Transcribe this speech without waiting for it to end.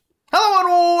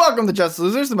welcome to Just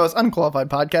Losers, the most unqualified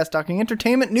podcast talking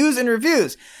entertainment, news, and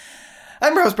reviews.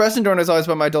 I'm your host, Preston, joined as always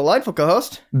by my delightful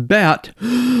co-host, Matt.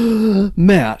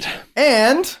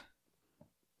 And...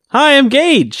 Hi, I'm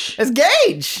Gage. It's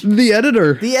Gage! The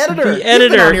editor. The editor. The You've been on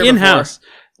editor, here in-house.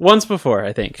 Once before,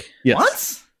 I think. Yes.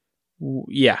 Once?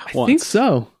 Yeah, I once. think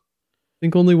so. I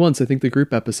think only once. I think the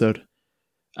group episode.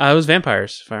 It was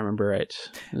vampires, if I remember right.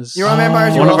 You're on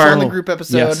Vampires, you one were of also our- on the group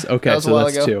episode. Yes, okay, That was a so while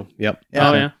that's ago. two. Yep. Yeah.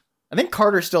 Oh, yeah. I think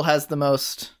Carter still has the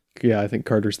most. Yeah, I think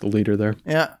Carter's the leader there.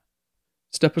 Yeah.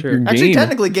 Step up Sure. your game. Actually,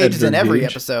 technically, Gage is in Editor every Gage.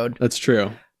 episode. That's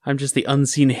true. I'm just the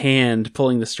unseen hand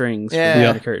pulling the strings Yeah. from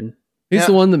Yeah. the curtain. He's Yeah.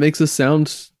 the one that makes us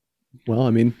sound, well,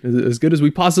 I mean, as good as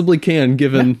we possibly can,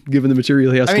 given the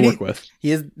material he has to work with.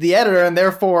 He is the editor, and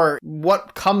therefore,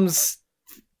 what comes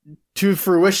to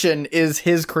fruition is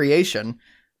his creation.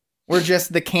 We're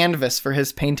just the canvas for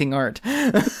his painting art.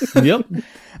 Yep.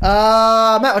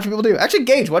 Matt, what should people do? Actually,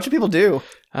 Gage, what should people do?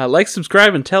 Like,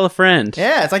 subscribe, and tell a friend.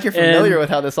 Yeah, it's like you're familiar with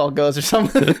how this all goes or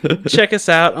something. Check us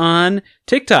out on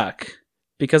TikTok,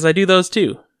 because I do those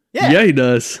too. Yeah, he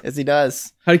does. As he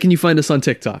does. How can you find us on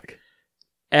TikTok?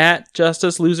 At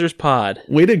Justice Losers Pod.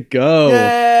 Way to go.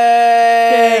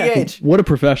 Yay, Gage. What a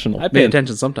professional. I pay Man,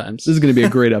 attention sometimes. This is going to be a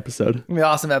great episode. It's gonna be an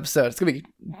awesome episode. It's gonna be...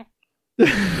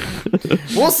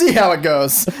 We'll see how it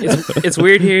goes. It's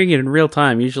weird hearing it in real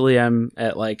time. Usually I'm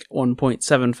at like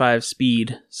 1.75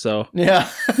 speed, so... Yeah.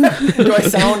 Do I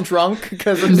sound drunk?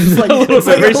 Because it's just like, No, it's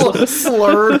like a very little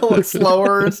slurred, a little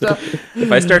slower and stuff.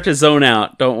 If I start to zone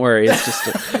out, don't worry. It's just...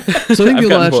 So I think I've the gotten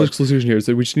last bored. conclusion here is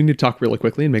that we just need to talk really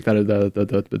quickly and make that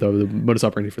the modus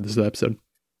operandi for this episode.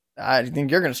 I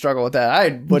think you're going to struggle with that.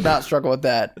 I would not struggle with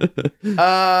that.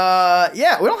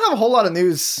 Yeah, we don't have a whole lot of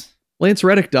news. Lance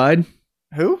Reddick died.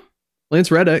 Who? Lance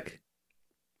Reddick.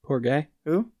 Poor guy.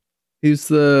 Who? He's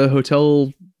the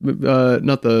hotel,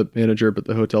 not the manager, but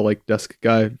the hotel like desk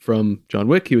guy from John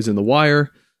Wick. He was in The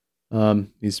Wire.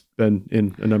 He's been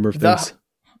in a number of things.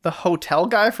 The hotel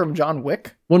guy from John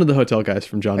Wick? One of the hotel guys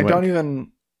from John I Wick. don't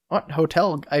even... What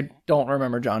hotel? I don't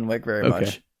remember John Wick very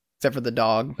much. Except for the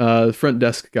dog. The front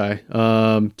desk guy.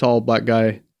 Tall black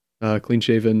guy, clean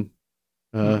shaven,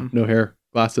 no hair,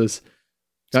 glasses.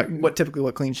 What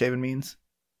clean shaven means?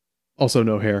 Also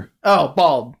no hair. Oh,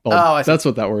 bald. Bald. Oh, I see. That's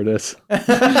what that word is. You'd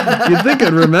think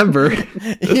I'd remember.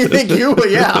 You think you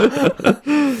would,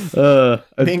 yeah.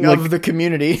 Being like, of the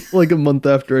community. like a month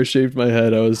after I shaved my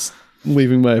head, I was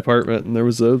leaving my apartment and there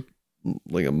was a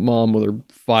mom with her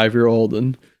 5-year-old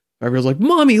and I was like,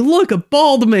 "Mommy, look, a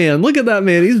bald man. Look at that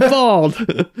man. He's bald."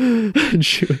 And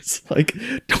she was like,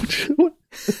 "Don't,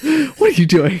 what are you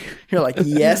doing?" You're like,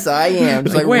 yes, I am.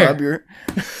 Just like Where? rub your...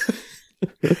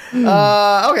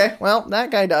 Okay, well,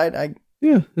 that guy died.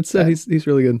 Yeah, it's he's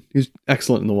really good. He's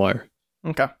excellent in The Wire.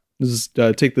 Okay. This is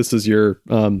take this as your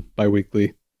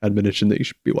bi-weekly admonition that you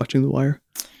should be watching The Wire.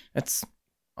 It's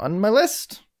on my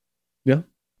list.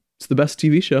 It's the best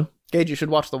TV show. Gage, you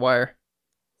should watch The Wire.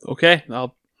 Okay,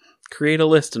 I'll create a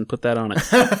list and put that on it.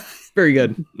 Very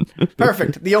good.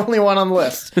 Perfect. The only one on the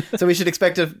list. So we should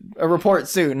expect a report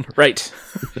soon. Right.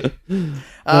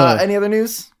 Any other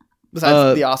news?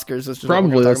 Besides the Oscars. Which is what we're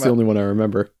Probably gonna that's talk the about. only one I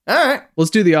remember. All right. Let's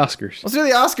do the Oscars. Let's do the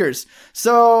Oscars.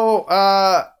 So,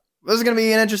 this is going to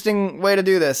be an interesting way to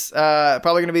do this.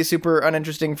 Probably going to be super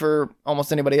uninteresting for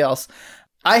almost anybody else.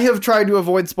 I have tried to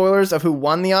avoid spoilers of who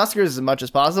won the Oscars as much as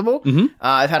possible. Mhm.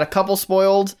 I've had a couple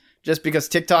spoiled just because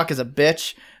TikTok is a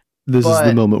bitch. This is But-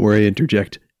 the moment where I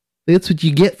interject. That's what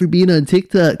you get for being on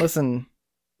TikTok. Listen.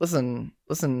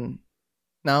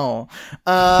 No.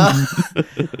 Back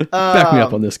me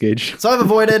up on this, Gage. So I've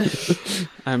avoided.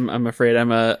 I'm afraid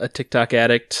I'm a TikTok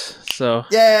addict, so...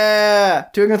 Yeah.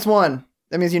 2 against 1.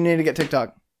 That means you need to get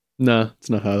TikTok. No, it's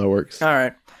not how that works. All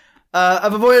right.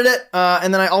 I've avoided it,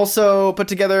 and then I also put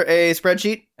together a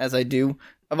spreadsheet, as I do,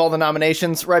 of all the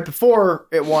nominations right before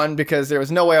it won, because there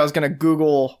was no way I was going to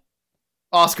Google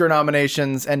Oscar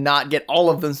nominations and not get all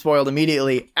of them spoiled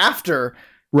immediately after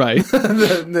Right.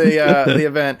 the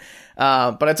event.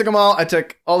 But I took them all. I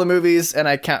took all the movies, and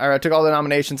I took all the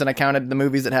nominations, and I counted the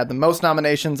movies that had the most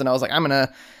nominations, and I was like, I'm going to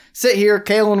sit here.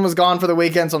 Kaylin was gone for the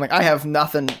weekend, so I'm like, I have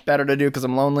nothing better to do because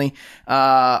I'm lonely.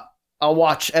 I'll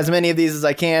watch as many of these as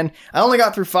I can. I only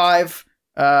got through 5.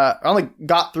 I only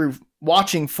got through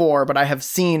watching 4, but I have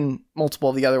seen multiple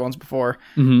of the other ones before.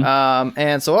 Mhm.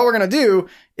 And so what we're gonna do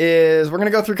is we're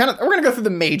gonna go through the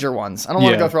major ones. I don't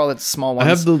want to Yeah. go through all the small ones. I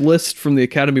have the list from the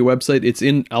Academy website. It's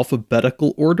in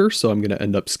alphabetical order, so I'm going to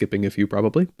end up skipping a few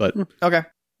probably. But Okay,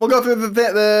 we'll go through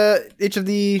the each of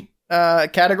the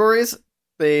categories,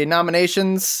 the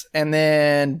nominations, and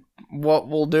then what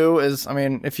we'll do is, I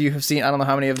mean, if you have seen, I don't know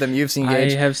how many of them you've seen, I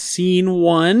Gage. have seen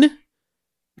one.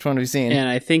 Which one have you seen? And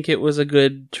I think it was a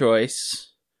good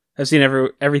choice. I've seen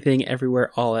everything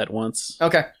everywhere all at once.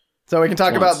 Okay. So we can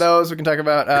talk about those. We can talk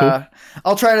about...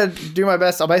 I'll try to do my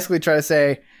best. I'll basically try to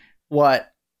say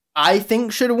what I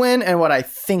think should win and what I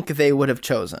think they would have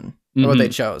chosen. Or what they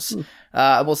chose.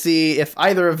 We'll see if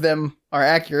either of them are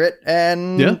accurate.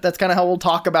 And that's kind of how we'll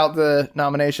talk about the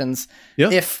nominations.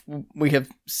 Yeah. If we have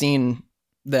seen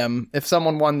them. If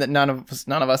someone won that none of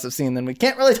us have seen, then we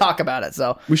can't really talk about it.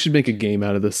 So we should make a game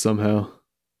out of this somehow.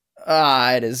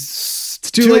 It is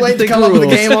too late to come up with a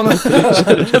game on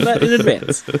that in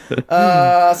advance.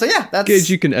 So yeah, that's Gage,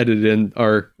 you can edit in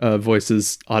our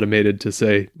voices automated to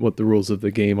say what the rules of the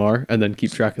game are, and then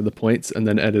keep track of the points, and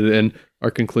then edit in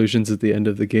our conclusions at the end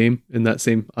of the game in that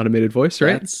same automated voice,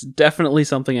 right? That's definitely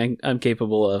something I'm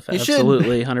capable of.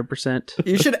 Absolutely, 100%.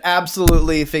 You should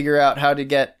absolutely figure out how to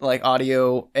get like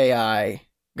audio AI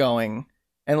going.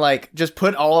 And like just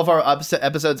put all of our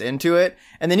episodes into it,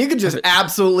 and then you could just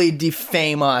absolutely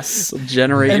defame us.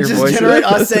 Generate your voice. Generate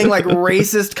us saying like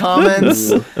racist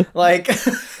comments. Like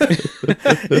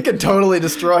it could totally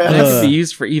destroy us. That could be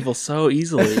used for evil so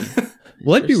easily.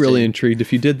 Well, I'd be really intrigued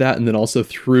if you did that, and then also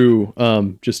threw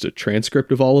just a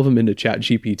transcript of all of them into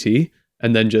ChatGPT,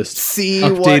 and then just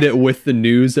update it with the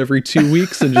news every 2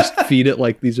 weeks, and just feed it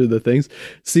like these are the things.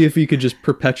 See if you could just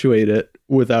perpetuate it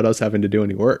without us having to do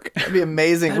any work. That'd be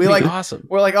amazing. That'd be awesome.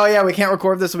 We're like, oh yeah, we can't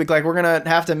record this week. Like we're gonna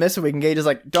have to miss a week. And Gage is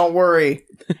like, don't worry,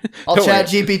 I'll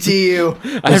ChatGPT you.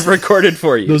 I've recorded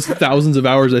for you. Those thousands of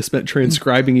hours I spent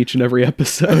transcribing each and every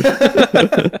episode.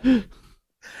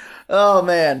 Oh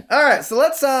man! All right, so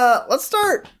let's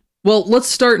start. Well, let's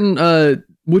start in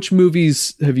which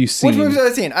movies have you seen? Which movies have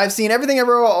I seen? I've seen Everything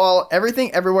Everywhere All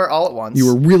at Once. You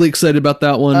were really excited about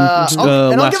that one last week.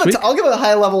 I'll give it a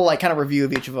high level like kind of review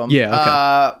of each of them.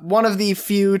 Yeah. Okay. One of the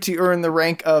few to earn the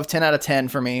rank of 10 out of 10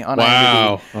 for me on IMDb.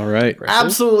 Wow. All right.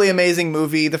 Absolutely amazing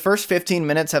movie. The first 15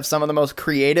 minutes have some of the most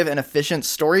creative and efficient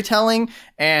storytelling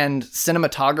and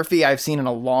cinematography I've seen in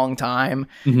a long time.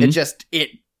 Mm-hmm.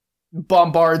 It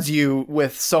bombards you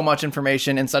with so much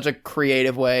information in such a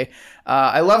creative way.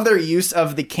 I love their use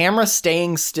of the camera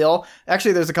staying still.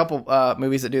 Actually, there's a couple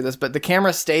movies that do this, but the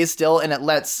camera stays still and it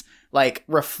lets like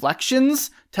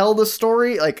reflections tell the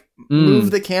story, like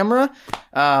move the camera.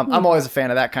 I'm always a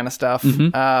fan of that kind of stuff.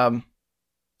 Mm-hmm.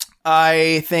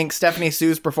 I think Stephanie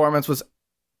Sue's performance was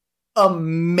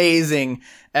amazing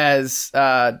as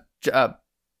Jobu.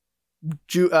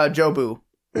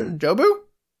 Jobu?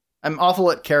 I'm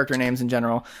awful at character names in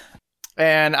general,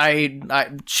 and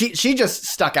she just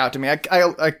stuck out to me.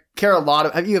 I care a lot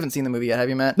of. You haven't seen the movie yet, have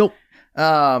you, Matt? Nope.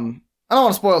 I don't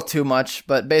want to spoil too much,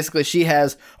 but basically, she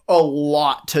has a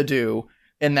lot to do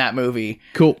in that movie.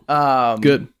 Cool.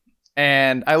 Good.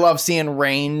 And I love seeing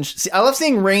range. I love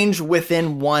seeing range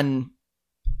within one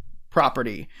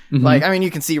property. Mm-hmm. Like, I mean, you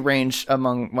can see range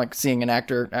among like seeing an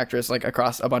actress like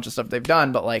across a bunch of stuff they've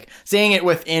done, but like seeing it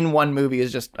within one movie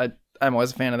is just. I'm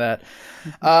always a fan of that.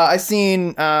 I've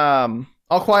seen All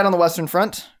Quiet on the Western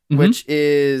Front, which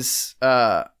is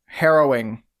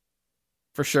harrowing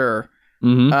for sure.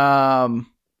 Mm-hmm.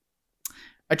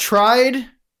 I tried.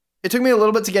 It took me a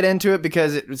little bit to get into it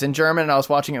because it was in German and I was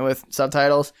watching it with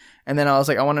subtitles. And then I was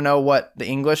like, I want to know what the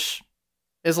English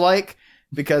is like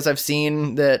because I've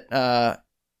seen that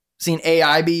seen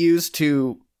AI be used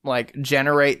to like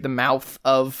generate the mouth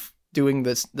of doing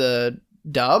the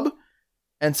dub.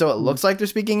 And so it looks like they're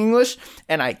speaking English,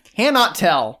 and I cannot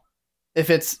tell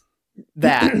if it's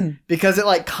that because it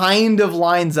like kind of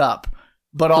lines up,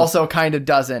 but also kind of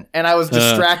doesn't. And I was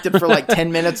distracted for like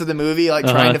 10 minutes of the movie, like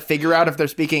trying to figure out if they're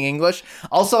speaking English.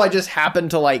 Also, I just happened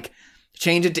to like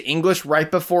change it to English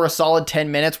right before a solid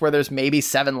 10 minutes where there's maybe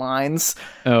 7 lines.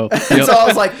 Oh, yep. So I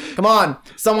was like, come on,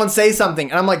 someone say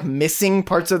something. And I'm like missing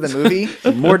parts of the movie.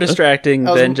 More distracting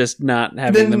than just not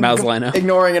having the mouths line up.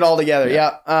 Ignoring it altogether.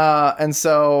 Yeah. And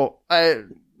so a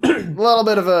little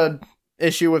bit of a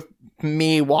issue with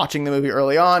me watching the movie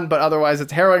early on, but otherwise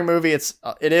it's a harrowing movie. It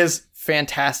is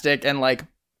fantastic. And like,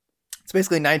 it's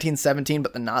basically 1917,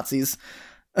 but the Nazis.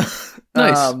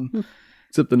 Nice.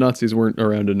 Except the Nazis weren't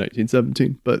around in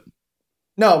 1917, but...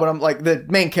 No, but I'm like the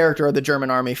main character of the German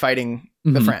army fighting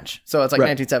the French. So it's like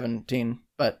 1917,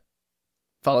 but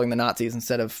following the Nazis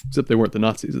instead of... Except they weren't the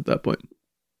Nazis at that point.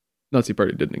 Nazi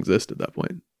party didn't exist at that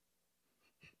point.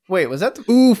 Wait, was that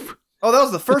the... Oof! Oh, that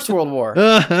was the First World War.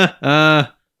 Man,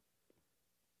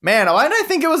 why did I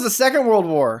think it was the Second World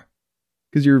War?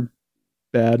 Because you're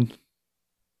bad.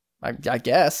 I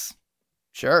guess.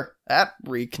 Sure, that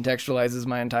recontextualizes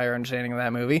my entire understanding of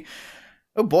that movie.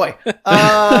 Oh boy.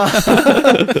 I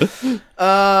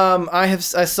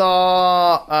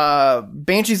saw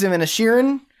Banshees of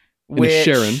Inisherin, which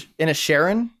Inisherin.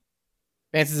 Inisherin,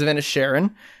 Banshees of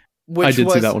Inisherin, which I did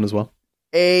was see that one as well.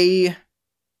 a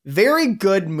very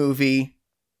good movie.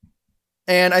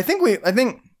 And I think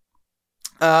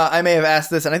I may have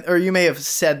asked this, or you may have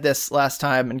said this last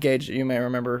time. And Gage, you may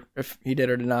remember if he did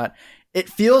or did not. It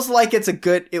feels like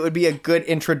it would be a good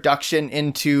introduction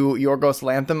into Yorgos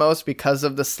Lanthimos because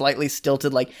of the slightly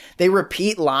stilted, like, they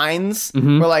repeat lines.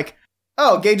 Mhm. We're like,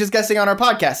 oh, Gage is guesting on our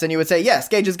podcast. And you would say, yes,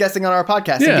 Gage is guesting on our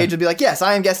podcast. Yeah. And Gage would be like, yes,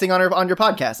 I am guesting on your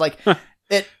podcast. Like,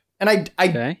 it, and I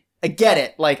Okay. get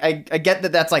it. Like, I get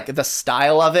that that's, like, the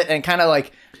style of it, and kind of,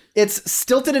 like, it's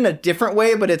stilted in a different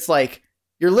way, but it's, like,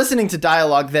 you're listening to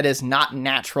dialogue that is not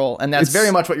natural, and that's very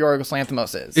much what Yorgos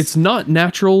Lanthimos is. It's not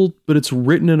natural, but it's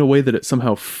written in a way that it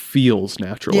somehow feels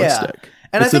naturalistic.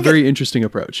 And It's a very interesting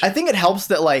approach. I think it helps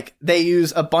that, like, they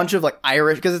use a bunch of, like,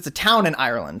 Irish, because it's a town in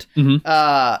Ireland.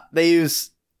 Mhm. They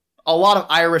use a lot of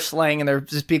Irish slang, and they're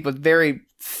just people with very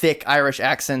thick Irish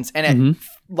accents. And it,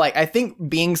 like, I think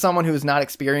being someone who's not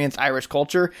experienced Irish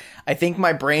culture, I think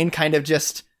my brain kind of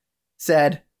just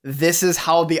said, this is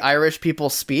how the Irish people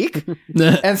speak.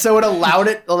 And so it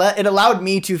allowed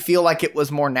me to feel like it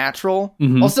was more natural,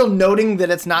 while still noting that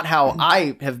it's not how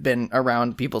I have been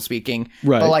around people speaking,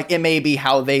 Right. but, like, it may be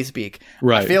how they speak.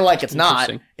 Right. I feel like it's not.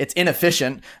 Interesting. It's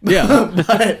inefficient. Yeah.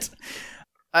 But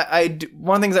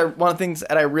one of the things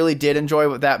that I really did enjoy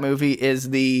with that movie is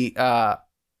Gage,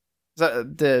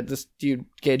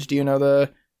 do you know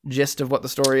the gist of what the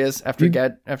story is after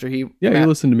he You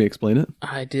listened to me explain it.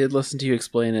 I did listen to you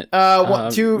explain it.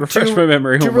 Refresh my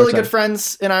memory. Two one more really time. good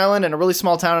friends in Ireland, in a really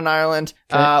small town in Ireland.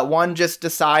 Okay. One just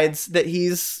decides that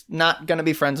he's not going to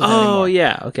be friends with him anymore. Oh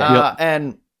yeah. Okay.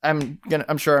 And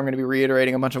I'm sure I'm gonna be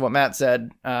reiterating a bunch of what Matt said.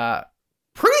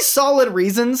 Pretty solid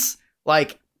reasons.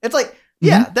 Like, it's like,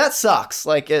 yeah, that sucks.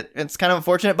 Like, it's kind of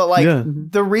unfortunate, but, like,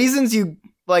 the reasons you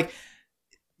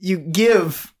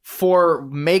give for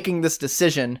making this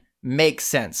decision makes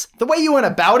sense. The way you went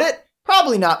about it,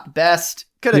 probably not the best.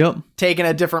 Could have taken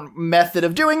a different method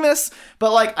of doing this,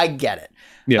 but, like, I get it.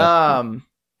 Yeah.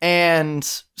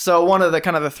 And so one of the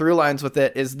kind of the through lines with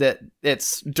it is that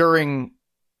it's during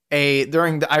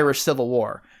the Irish Civil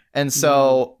War. And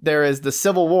so there is the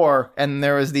Civil War, and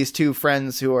there is these two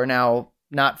friends who are now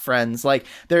not friends. Like,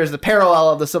 there's the parallel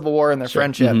of the Civil War and their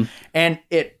friendship. And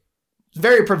it's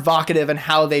very provocative in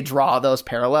how they draw those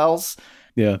parallels.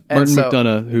 Yeah. And Martin so-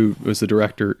 McDonagh, who was the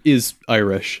director, is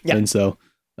Irish. Yeah. And so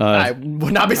I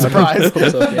would not be surprised.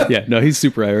 he's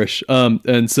super Irish.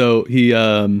 And so he,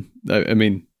 I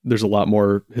mean, there's a lot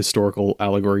more historical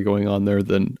allegory going on there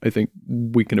than I think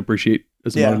we can appreciate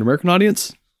as a modern American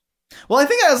audience. Well, I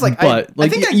think I was like, But I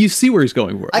think you see where he's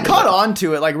going for it. I caught on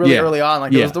to it, like, really early on.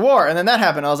 Like, there was the war, and then that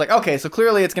happened. I was like, okay, so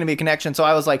clearly it's going to be a connection. So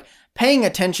I was, like, paying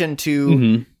attention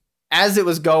to, as it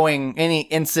was going, any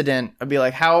incident. I'd be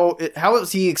like, how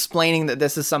is he explaining that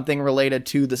this is something related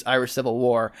to this Irish Civil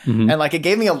War? And, like, it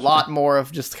gave me a lot more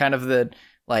of just kind of the,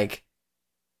 like,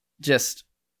 just,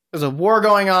 there's a war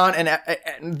going on, and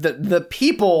the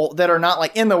people that are not,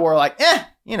 like, in the war are like,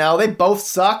 they both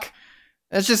suck.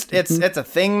 It's just, it's a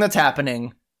thing that's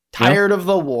happening. Tired of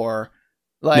the war.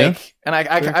 Like, and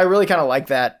I really kind of like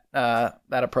that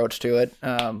approach to it.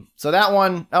 So that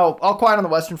one, All Quiet on the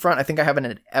Western Front, I think I have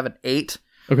an 8.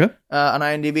 Okay. On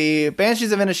IMDb.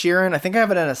 Banshees of Inisherin, I think I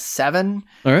have it in a 7.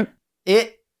 All right.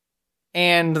 It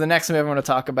and the next movie I'm going to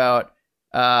talk about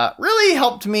really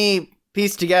helped me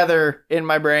piece together in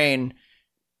my brain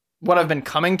what I've been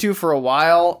coming to for a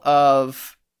while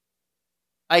of,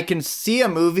 I can see a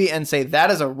movie and say that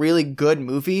is a really good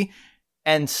movie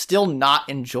and still not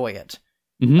enjoy it.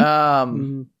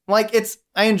 Like,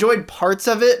 I enjoyed parts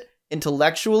of it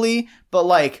intellectually, but,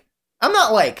 like, I'm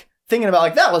not, like, thinking about,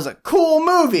 like, that was a cool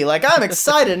movie. Like, I'm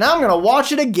excited and I'm going to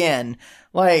watch it again.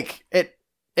 Like, it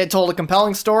told a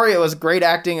compelling story. It was great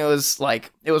acting. It was,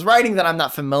 like, it was writing that I'm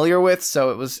not familiar with.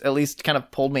 So it was at least kind of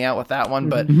pulled me out with that one.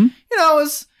 But, it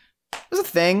was a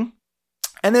thing.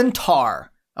 And then Tar.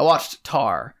 I watched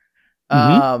Tar,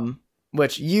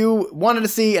 which you wanted to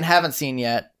see and haven't seen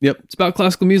yet. Yep. It's about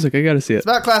classical music. I got to see it. It's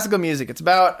about classical music. It's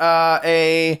about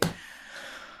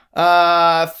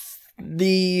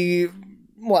the,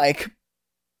 like,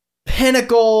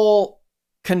 pinnacle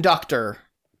conductor,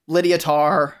 Lydia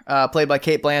Tarr, played by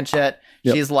Cate Blanchett.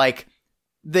 Yep. She's, like,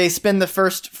 they spend the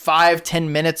first 5-10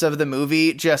 minutes of the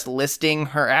movie just listing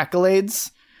her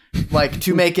accolades. Like,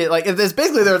 to make it, like, there's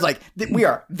basically, there's, like, we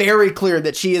are very clear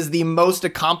that she is the most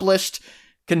accomplished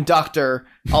conductor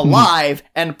alive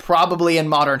and probably in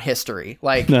modern history.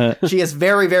 Like, she is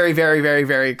very, very, very, very,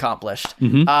 very accomplished.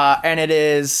 And it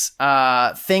is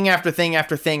thing after thing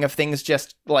after thing of things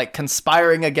just, like,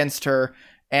 conspiring against her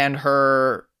and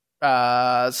her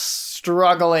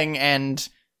struggling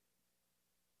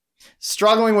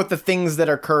with the things that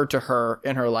occur to her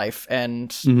in her life,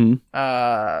 and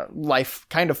life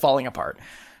kind of falling apart.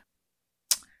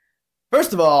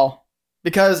 First of all,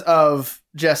 because of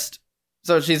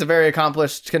so she's a very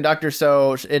accomplished conductor,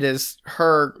 so it is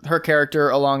her character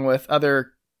along with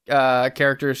other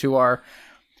characters who are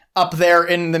up there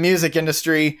in the music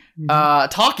industry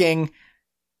talking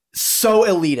so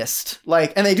elitist,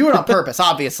 like, and they do it on purpose,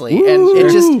 obviously. And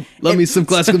it just love me some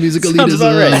classical music sounds elitism.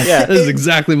 about right, yeah. This is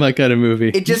exactly my kind of movie.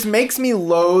 It just makes me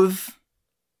loathe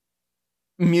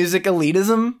music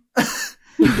elitism.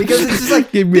 Because it's just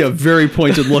like, Gave me a very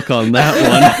pointed look on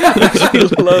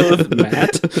that one. Loathe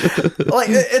Matt.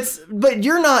 like but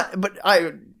you're not. But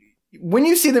when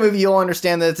you see the movie, you'll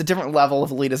understand that it's a different level of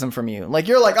elitism from you. Like,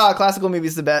 you're like, oh, classical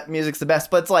music's the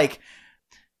best, but it's like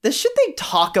the shit they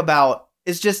talk about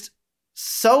is just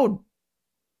so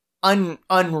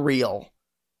unreal.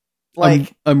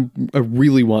 Like, I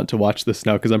really want to watch this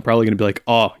now because I'm probably going to be like,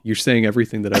 oh, you're saying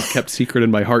everything that I've kept secret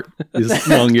in my heart these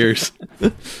long years.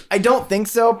 I don't think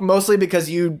so. Mostly because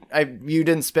you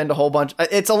didn't spend a whole bunch.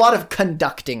 It's a lot of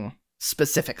conducting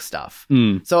specific stuff.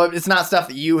 So it's not stuff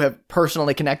that you have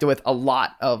personally connected with a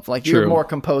lot of. Like, you're more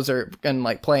composer and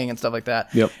like playing and stuff like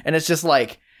that. Yep. And it's just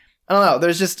like, I don't know.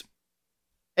 There's just,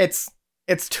 it's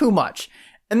too much.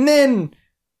 And then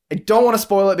I don't want to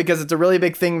spoil it because it's a really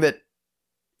big thing that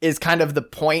is kind of the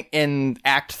point in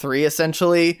Act 3,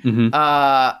 essentially,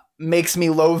 makes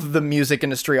me loathe the music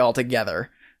industry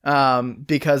altogether,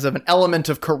 because of an element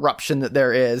of corruption that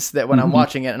there is, that when I'm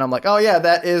watching it and I'm like, oh yeah,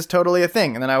 that is totally a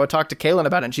thing. And then I would talk to Kaylin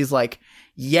about it and she's like,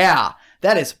 yeah,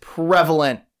 that is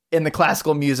prevalent in the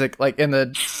classical music, like in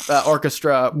the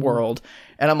orchestra world.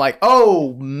 And I'm like,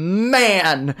 oh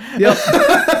man. Yep.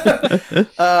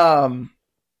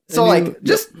 So, like,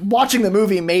 just watching the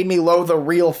movie made me loathe the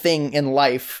real thing in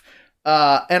life.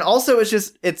 And also,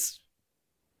 it's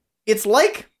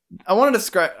like, I want to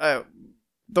describe,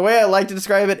 the way I like to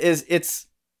describe it is it's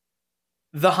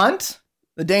The Hunt,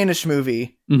 the Danish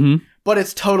movie, but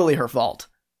it's totally her fault.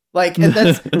 Like,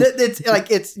 it's like,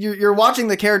 you're watching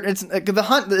the character, it's The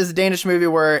Hunt is a Danish movie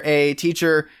where a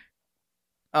teacher,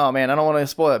 oh man, I don't want to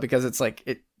spoil it because it's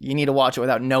like, you need to watch it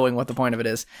without knowing what the point of it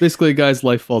is. Basically, a guy's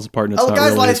life falls apart and it's not guy's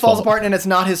really life his falls fault. apart and it's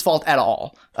not his fault at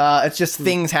all. It's just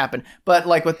things happen. But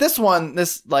like with this one,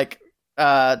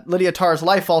 Lydia Tarr's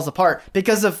life falls apart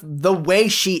because of the way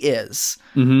she is.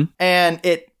 And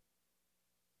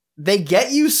they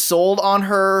get you sold on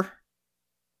her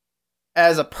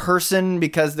as a person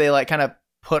because they like kind of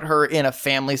put her in a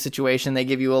family situation. They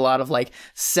give you a lot of like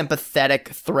sympathetic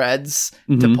threads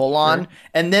to pull on,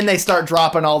 and then they start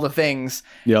dropping all the things.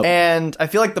 And I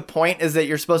feel like the point is that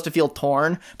you're supposed to feel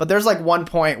torn, but there's like one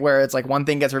point where it's like one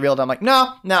thing gets revealed. I'm like,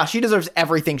 no, she deserves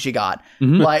everything she got.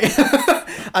 Like,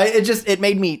 it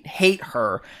made me hate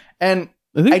her. And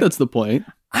I think that's the point.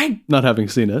 Not having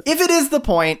seen it. If it is the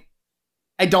point,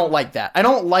 I don't like that. I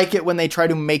don't like it when they try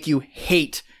to make you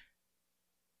hate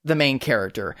the main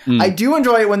character. I do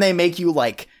enjoy it when they make you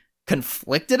like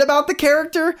conflicted about the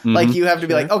character. Like, you have to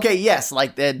be like, okay, yes,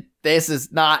 like this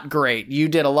is not great. You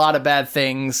did a lot of bad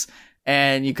things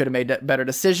and you could have made better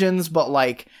decisions, but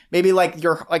like maybe like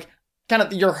your like kind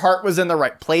of your heart was in the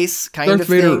right place kind Darth of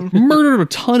Vader thing. murdered a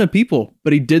ton of people,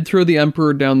 but he did throw the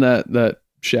Emperor down that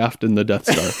shaft in the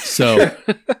Death Star. So,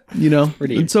 you know,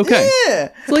 it's okay.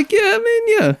 Yeah. It's like, yeah, I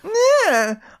mean, yeah.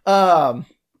 Yeah.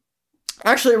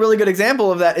 Actually, a really good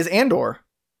example of that is Andor.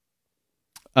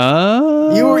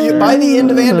 You by the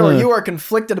end of Andor, you are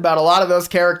conflicted about a lot of those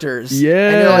characters. Yeah.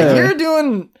 And you're like, you're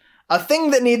doing a thing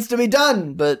that needs to be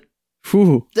done, but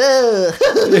so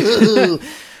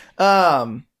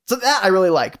that I really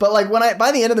like. But like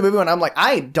by the end of the movie, when I'm like,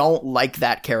 I don't like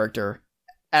that character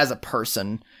as a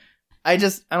person. I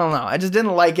don't know. I just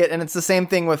didn't like it. And it's the same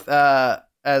thing with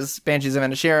as Banshees of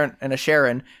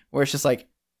Inisherin, where it's just like,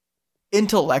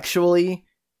 intellectually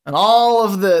and all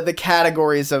of the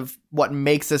categories of what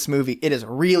makes this movie, it is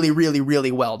really, really,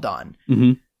 really well done.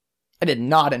 I did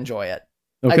not enjoy it.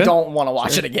 Okay. I don't want to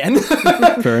watch it again.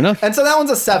 Fair enough. And so that one's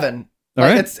a 7. All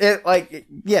right. It's good.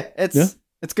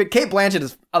 Cate Blanchett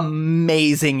is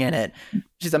amazing in it.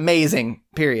 She's amazing,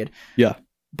 period. Yeah.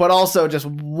 But also just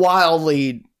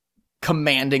wildly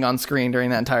commanding on screen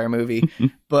during that entire movie.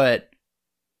 But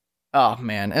oh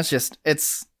man, I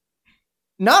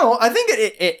think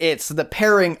it's the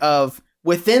pairing of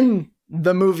within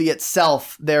the movie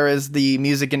itself, there is the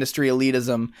music industry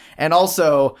elitism, and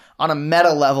also on a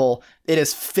meta level, it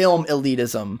is film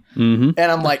elitism. And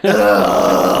I'm like,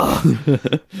 ugh.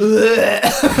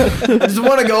 I just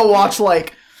want to go watch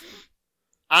like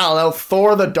I don't know,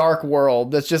 Thor the Dark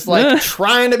World that's just like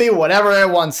trying to be whatever it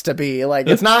wants to be. Like,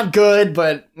 it's not good,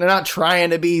 but they're not trying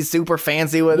to be super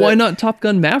fancy with it. Why not Top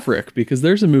Gun Maverick? Because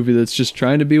there's a movie that's just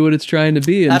trying to be what it's trying to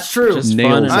be. And That's true. Just nails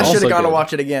fun and it. I should also have gone to good.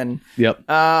 watch it again. Yep.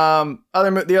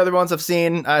 The other ones I've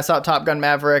seen, I saw Top Gun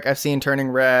Maverick. I've seen Turning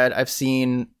Red. I've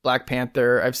seen Black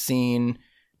Panther. I've seen,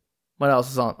 what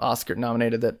else is on Oscar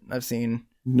nominated that I've seen?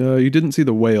 No, you didn't see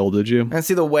The Whale, did you? I didn't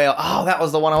see The Whale. Oh, that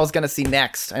was the one I was going to see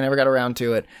next. I never got around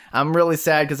to it. I'm really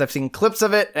sad because I've seen clips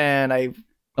of it, and I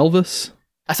Elvis?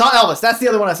 saw Elvis. That's the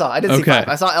other one I saw. I didn't see Okay. five.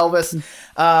 I saw Elvis.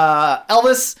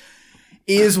 Elvis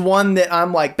is one that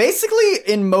I'm like, basically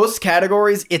in most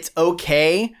categories, it's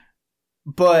okay,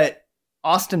 but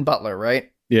Austin Butler,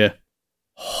 right? Yeah.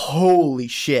 Holy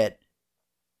shit.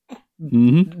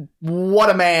 Mm-hmm. What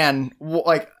a man.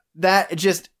 Like, that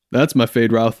just, That's my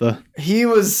fade Routha. he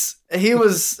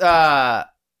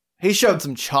showed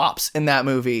some chops in that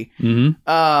movie.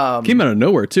 Mm-hmm. Came out of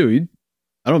nowhere, too.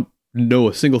 I don't know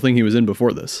a single thing he was in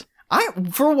before this.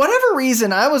 For whatever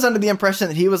reason, I was under the impression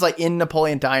that he was like in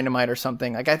Napoleon Dynamite or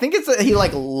something. Like, I think it's that he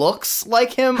like looks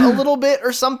like him a little bit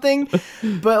or something.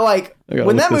 But like, I gotta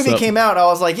when look that this movie up. came out, I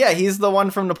was like, yeah, he's the one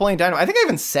from Napoleon Dynamite. I think I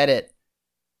even said it.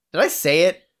 Did I say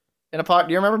it in a pod?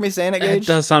 Do you remember me saying it, Gage? It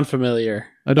does sound familiar.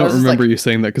 I don't was just remember like- you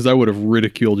saying that because I would have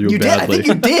ridiculed you You did. I badly. think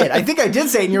you did. I think I did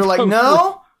say it, and you were like,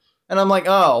 no. And I'm like,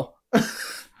 oh.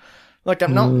 Look,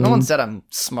 no one said I'm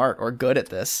smart or good at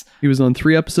this. He was on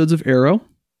 3 episodes of Arrow.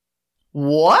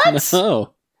 What?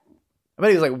 No. I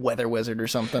bet he was like Weather Wizard or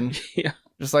something. Yeah.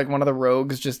 Just like one of the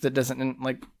rogues, just that doesn't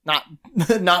like not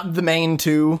the main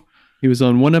two. He was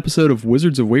on 1 episode of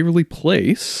Wizards of Waverly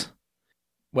Place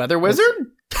Weather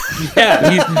Wizard?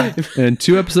 Yeah. and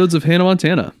 2 episodes of Hannah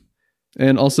Montana,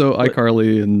 and also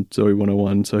iCarly and Zoe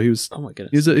 101. So he was Oh my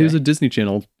goodness. he was a Disney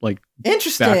Channel like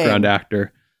Interesting. background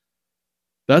actor.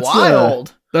 That's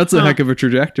Wild. That's a heck of a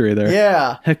trajectory there.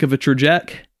 Yeah. Heck of a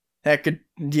traject. Heck,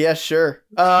 yeah, sure.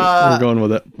 We're going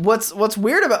with it. What's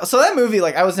weird about that movie?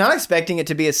 Like, I was not expecting it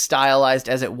to be as stylized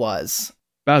as it was.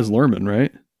 Baz Luhrmann,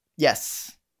 right?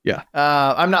 Yes. Yeah.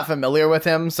 I'm not familiar with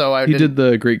him, so I He didn't.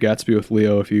 did The Great Gatsby with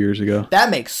Leo a few years ago. That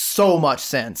makes so much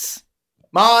sense.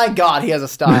 My God, he has a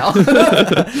style.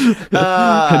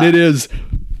 And it is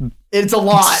It's a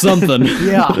lot. something.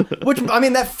 Yeah. Which, I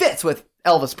mean, that fits with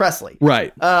Elvis Presley.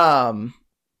 Right.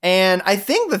 And I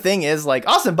think the thing is, like,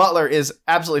 Austin Butler is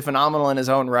absolutely phenomenal in his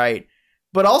own right,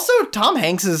 but also Tom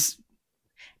Hanks is.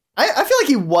 I feel like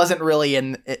he wasn't really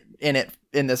in it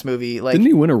in this movie. Like, Didn't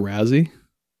he win a Razzie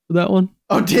for that one?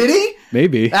 oh, did he?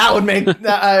 Maybe. That would make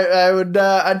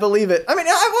I'd believe it. I mean,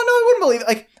 I wouldn't believe it.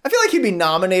 Like, I feel like he'd be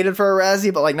nominated for a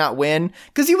Razzie, but like not win,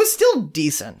 because he was still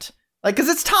decent. Like, because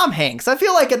it's Tom Hanks. I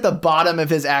feel like at the bottom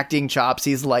of his acting chops,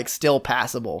 he's like still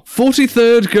passable.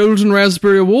 43rd Golden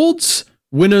Raspberry Awards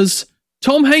winners: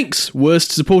 Tom Hanks,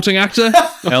 worst supporting actor,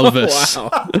 Elvis. Wow.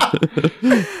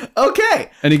 Okay.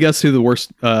 Any guess who the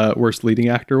worst leading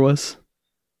actor was?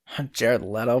 Jared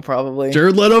Leto, probably.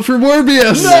 Jared Leto for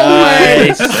Morbius.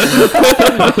 Nice.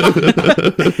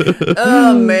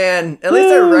 Oh man, at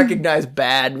least I recognize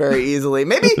bad very easily.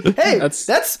 Maybe, hey, that's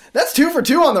 2 for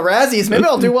 2 on the Razzies. Maybe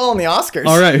I'll do well on the Oscars.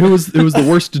 All right, who was the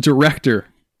worst director?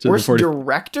 To Worst the 40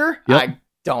 director? Yep. I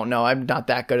don't know. I'm not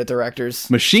that good at directors.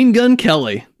 Machine Gun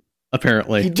Kelly, He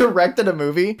apparently. directed a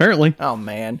movie. Apparently. Oh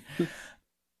man.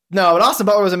 No, but Austin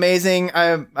Butler was amazing.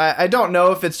 I don't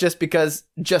know if it's just because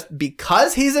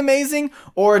he's amazing,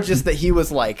 or just that he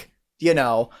was like, you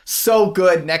know, so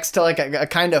good next to like a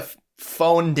kind of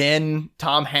phoned in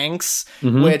Tom Hanks,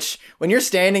 Mhm. which when you're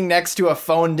standing next to a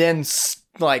phoned in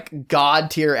like god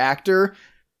tier actor,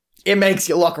 it makes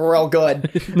you look real good.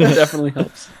 That definitely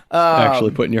helps.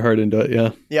 Actually putting your heart into it,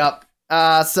 yeah. Yep.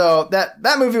 So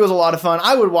that movie was a lot of fun.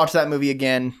 I would watch that movie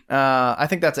again. I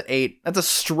think that's an 8. That's a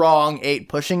strong 8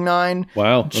 pushing 9.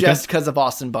 Wow. Okay. Just because of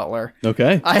Austin Butler.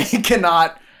 Okay. I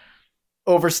cannot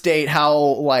overstate how,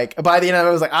 like, by the end of it,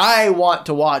 I was like, I want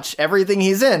to watch everything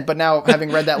he's in. But now,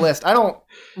 having read that list, I don't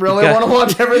really want to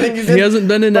watch everything he's in. He hasn't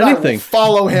been in but anything. I will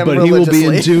follow him But he religiously.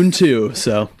 will be in Dune too,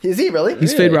 so. Is he really?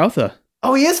 He's Fade Routha.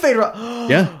 Oh, he is Fade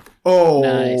Yeah.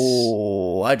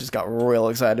 Oh, I just got real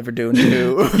excited for Dune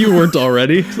 2. You weren't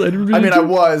already? I mean, I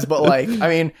was, but like,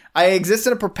 I exist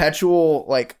in a perpetual,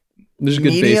 like, There's a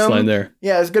good medium. baseline there.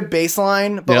 Yeah, it's a good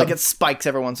baseline, but Yep. like it spikes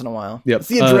every once in a while. Yep. It's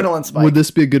the adrenaline spike. Would this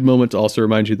be a good moment to also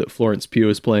remind you that Florence Pugh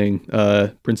is playing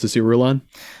Princess Irulan?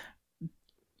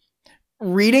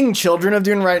 Reading Children of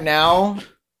Dune right now,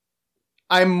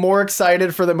 I'm more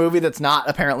excited for the movie that's not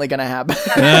apparently going to happen.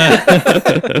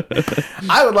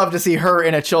 I would love to see her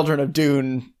in a Children of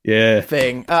Dune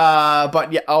thing.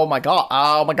 But yeah, oh my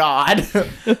god.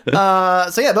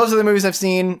 So yeah, those are the movies I've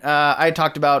seen. I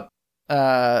talked about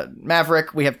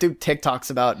Maverick. We have 2 TikToks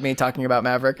about me talking about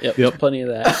Maverick. Yep. Plenty of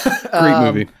that. Great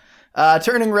movie.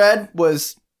 Turning Red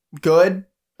was good.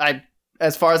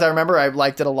 As far as I remember, I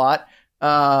liked it a lot.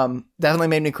 Definitely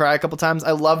made me cry a couple times.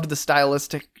 I loved the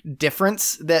stylistic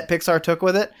difference that Pixar took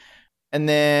with it. And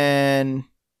then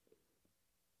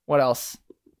what else?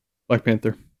 Black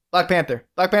Panther. Black Panther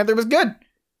was good.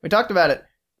 We talked about it.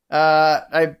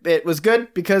 It was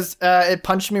good because it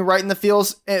punched me right in the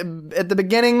feels at the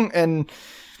beginning, and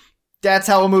that's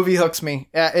how a movie hooks me.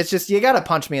 It's just, you gotta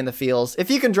punch me in the feels.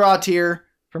 If you can draw a tear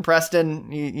from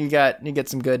Preston, you get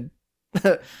some good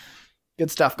good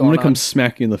stuff going on. I'm gonna come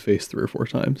smack you in the face 3 or 4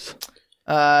 times.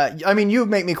 I mean, you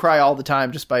make me cry all the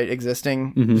time just by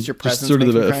existing. Just your presence. Just sort of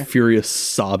makes me a cry. furious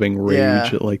sobbing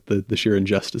rage at like the sheer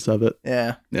injustice of it.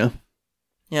 Yeah.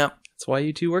 That's why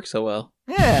you 2 work so well.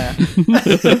 Yeah. So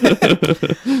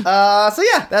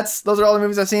yeah, those are all the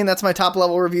movies I've seen. That's my top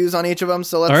level reviews on each of them.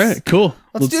 So all right, cool.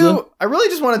 Let's do. I really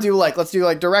just want to do let's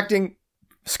do directing,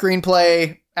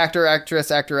 screenplay,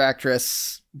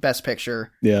 actress, best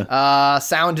picture. Yeah.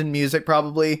 Sound and music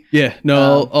probably. Yeah.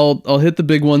 No, I'll hit the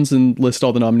big ones and list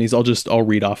all the nominees. I'll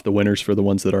read off the winners for the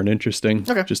ones that aren't interesting.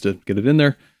 Okay. Just to get it in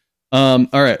there. All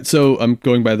right. So I'm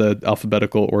going by the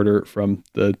alphabetical order from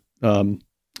the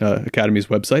Academy's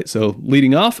website. So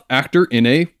leading off, actor in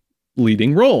a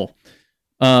leading role.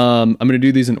 I'm going to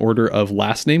do these in order of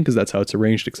last name because that's how it's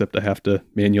arranged, except I have to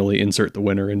manually insert the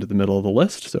winner into the middle of the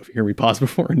list. So if you hear me pause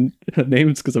before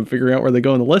names, because I'm figuring out where they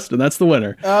go in the list, and that's the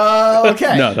winner.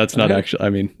 Okay. No, that's not actually.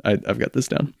 I mean, I've got this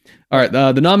down. All right.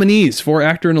 The nominees for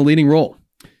actor in a leading role: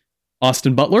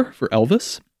 Austin Butler for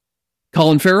Elvis,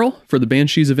 Colin Farrell for The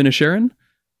Banshees of Inisherin,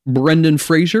 Brendan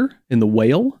Fraser in The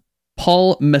Whale,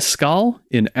 Paul Mescal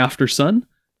in After Sun,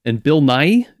 and Bill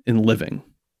Nighy in Living.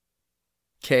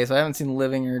 Okay, so I haven't seen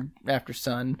Living or After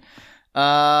Sun.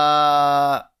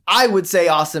 I would say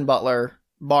Austin Butler,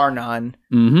 bar none.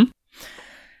 Mm-hmm.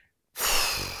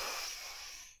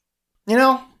 You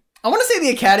know, I want to say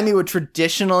the Academy would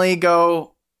traditionally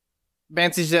go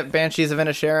Banshees of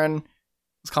Inisherin.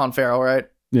 It's Colin Farrell, right?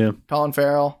 Yeah. Colin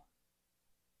Farrell.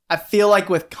 I feel like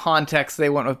with context,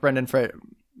 they went with Brendan Fraser.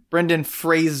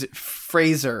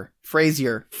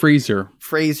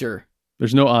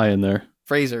 There's no I in there.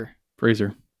 Fraser.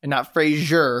 And not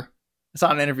Frasier. I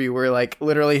saw an interview where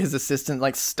literally his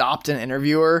assistant stopped an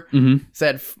interviewer,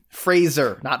 said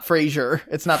Fraser, not Frasier.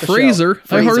 It's not the Fraser.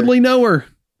 show. I hardly know her.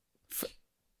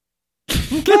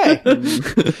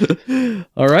 Okay.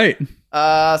 All right.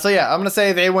 So yeah, I'm going to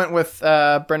say they went with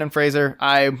Brendan Fraser.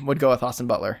 I would go with Austin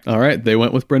Butler. All right. They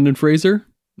went with Brendan Fraser.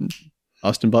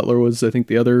 Austin Butler was, I think,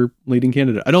 the other leading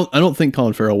candidate. I don't think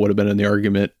Colin Farrell would have been in the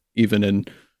argument even in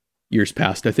years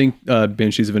past. I think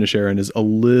Banshees of Inisherin is a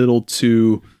little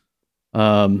too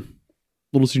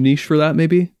niche for that,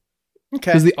 maybe.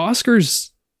 Okay. Because the Oscars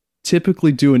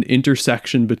typically do an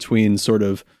intersection between sort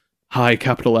of high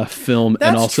capital F film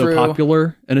and also true.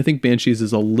 popular. And I think Banshees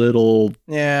is a little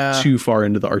Yeah. too far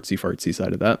into the artsy fartsy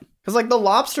side of that. Because The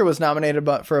Lobster was nominated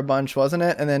for a bunch, wasn't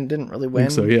it? And then didn't really win. I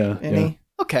think so, yeah. Any? Yeah.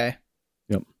 Okay.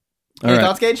 Yep. Any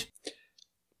thoughts, Gage?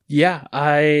 Yeah,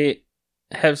 I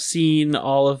have seen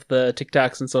all of the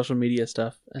TikToks and social media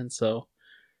stuff, and so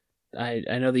I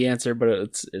know the answer, but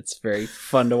it's very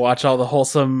fun to watch all the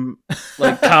wholesome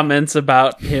comments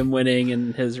about him winning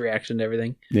and his reaction to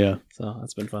everything. Yeah. So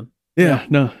that's been fun. Yeah,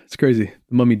 no, it's crazy.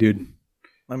 The Mummy Dude.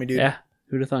 Yeah,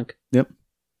 who'd have thunk? Yep.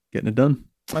 Getting it done.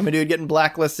 Mummy Dude getting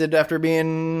blacklisted after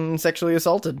being sexually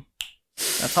assaulted.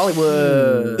 That's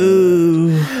Hollywood.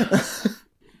 Ooh.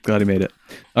 Glad he made it.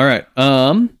 All right.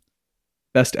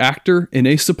 Best actor in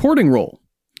a supporting role.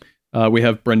 We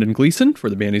have Brendan Gleeson for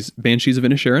The Banshees of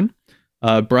Inisherin,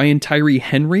 Brian Tyree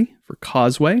Henry for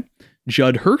Causeway,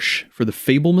 Judd Hirsch for The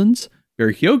Fabelmans,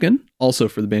 Barry Keoghan also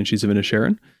for The Banshees of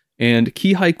Inisherin, and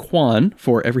Ki-Hai Kwan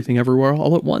for Everything Everywhere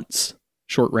All at Once.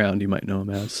 Short Round, you might know him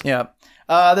as. Yeah.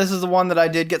 This is the one that I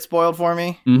did get spoiled for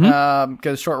me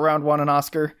because Short Round won an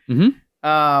Oscar.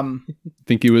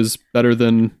 Think he was better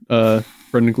than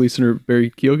Brendan Gleeson or Barry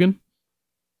Keoghan?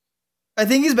 I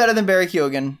think he's better than Barry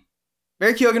Keoghan.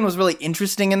 Barry Keoghan was really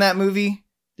interesting in that movie.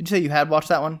 Did you say you had watched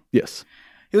that one? Yes.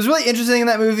 He was really interesting in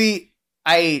that movie.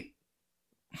 I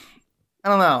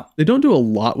don't know. They don't do a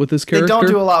lot with his character. They don't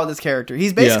do a lot with his character.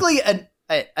 He's basically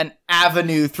an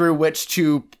avenue through which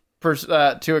to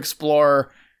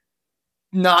explore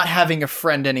not having a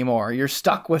friend anymore. You're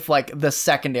stuck with like the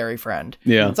secondary friend.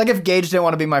 Yeah. It's like if Gage didn't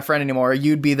want to be my friend anymore,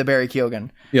 you'd be the Barry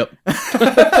Keoghan. Yep.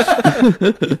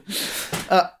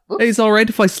 Hey, it's all right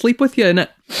if I sleep with you. And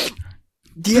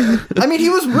Yeah, I mean, he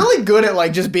was really good at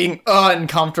like just being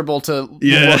uncomfortable to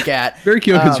look at. Barry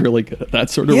Keoghan's really good at that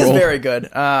sort of He role. is very good.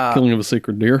 Killing of a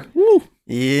Sacred Deer. Woo.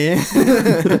 Yeah.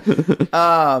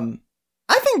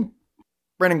 I think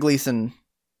Brendan Gleeson.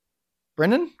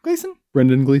 Brendan Gleeson.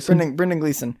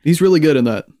 He's really good in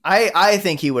that. I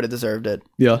think he would have deserved it.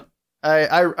 Yeah.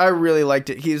 I really liked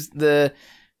it. He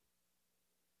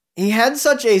had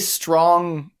such a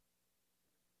strong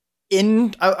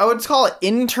I would call it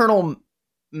internal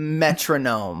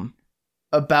metronome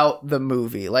about the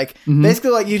movie. Like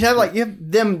basically like you have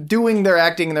them doing their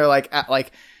acting and they're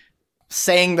like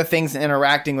saying the things and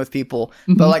interacting with people.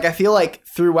 But like I feel like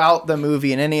throughout the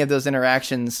movie and any of those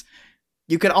interactions,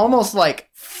 you can almost like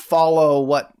follow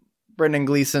what Brendan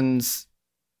Gleeson's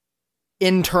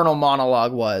internal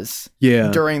monologue was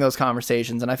during those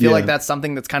conversations. And I feel like that's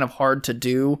something that's kind of hard to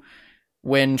do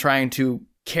when trying to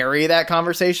carry that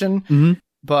conversation.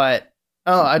 But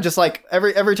I just like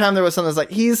every time there was something that's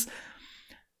like he is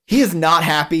not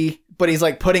happy, but he's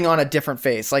like putting on a different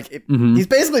face. Like he's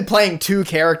basically playing two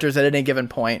characters at any given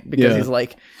point because he's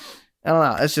like, I don't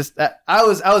know. It's just that I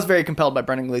was very compelled by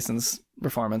Brendan Gleeson's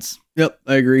performance. Yep,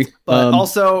 I agree. But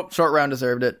also, Short Round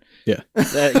deserved it. Yeah.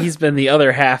 He's been the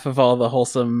other half of all the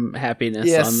wholesome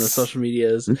happiness on the social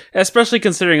medias, especially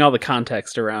considering all the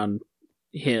context around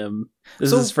him.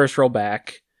 This is his first role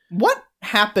back. What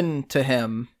happened to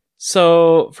him?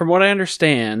 So, from what I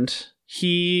understand,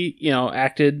 he,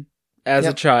 acted as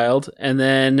a child, and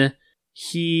then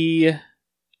he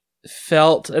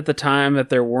felt at the time that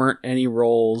there weren't any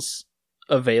roles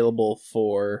available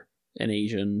for an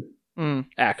Asian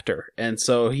actor. And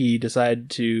so he decided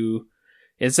to,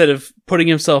 instead of putting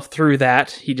himself through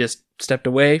that, he just stepped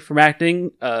away from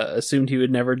acting, assumed he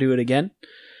would never do it again.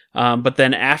 But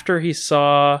then after he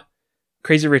saw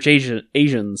Crazy Rich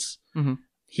Asians,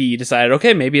 he decided,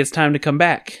 okay, maybe it's time to come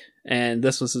back. And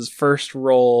this was his first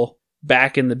role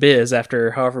back in the biz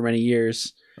after however many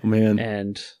years. Oh, man.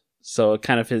 And so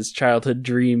kind of his childhood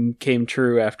dream came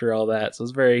true after all that. So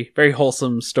it's a very, very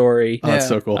wholesome story. Oh, that's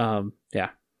so cool. Yeah.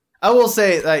 I will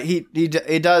say that he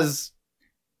does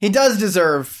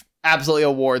deserve absolutely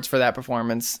awards for that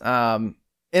performance.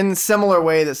 In similar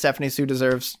way that Stephanie Sue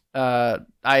deserves,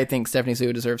 I think Stephanie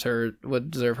Sue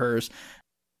would deserve hers.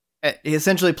 He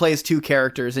essentially plays two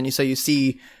characters, and you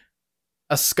see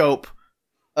a scope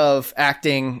of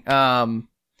acting. And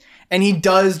he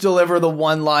does deliver the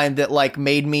one line that like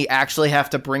made me actually have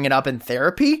to bring it up in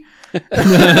therapy.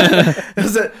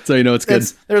 So you know it's good.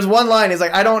 There's one line. He's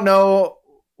like, I don't know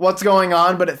what's going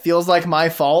on, but it feels like my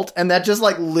fault. And that just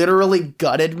like literally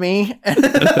gutted me. And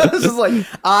it's just like,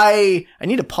 I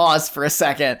need to pause for a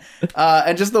second.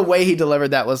 And just the way he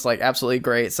delivered that was like absolutely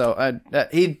great. So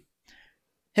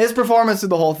his performance through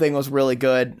the whole thing was really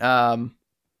good.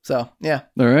 So yeah.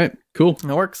 All right, cool. It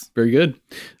works. Very good.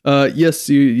 Yes,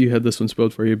 you had this one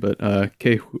spelled for you, but I'm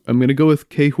going to go with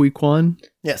Ke Huy Quan.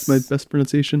 Yes. My best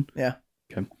pronunciation. Yeah.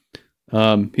 Okay.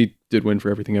 He did win for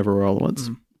Everything Everywhere All at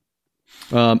Once.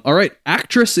 All right,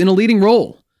 actress in a leading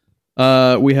role.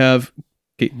 We have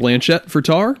Kate Blanchett for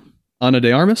Tar, Ana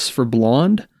de Armas for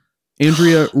Blonde,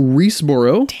 Andrea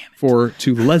Riseborough for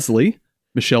To Leslie,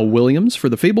 Michelle Williams for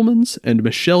The Fabelmans, and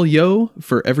Michelle Yeoh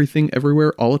for Everything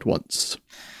Everywhere All at Once.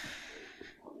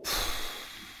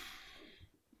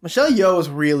 Michelle Yeoh is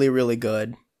really, really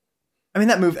good. I mean,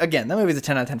 that movie's a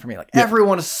 10 out of 10 for me. Like,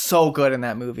 everyone is so good in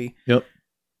that movie. Yep.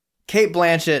 Kate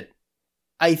Blanchett,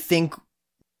 I think,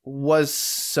 was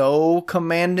so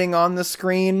commanding on the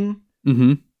screen.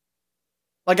 Mm-hmm.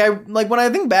 Like when I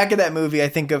think back at that movie, I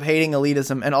think of hating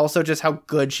elitism and also just how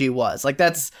good she was. Like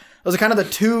those are kind of the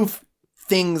two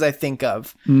things I think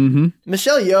of. Mm-hmm.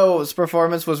 Michelle Yeoh's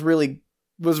performance was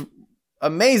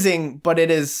amazing, but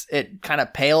it kind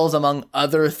of pales among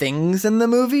other things in the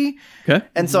movie. Okay.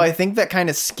 And so I think that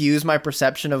kind of skews my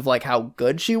perception of like how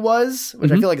good she was,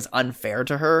 which I feel like is unfair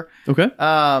to her. Okay.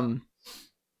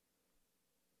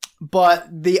 But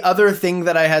the other thing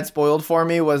that I had spoiled for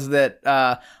me was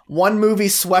that one movie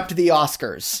swept the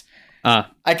Oscars.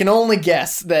 I can only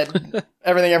guess that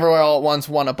Everything Everywhere All at Once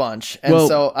won a bunch. And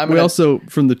so we also,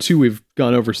 from the two we've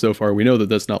gone over so far, we know that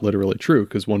that's not literally true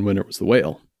because one winner was The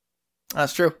Whale.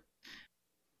 That's true.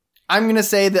 I'm going to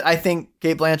say that I think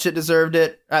Kate Blanchett deserved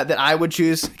it, that I would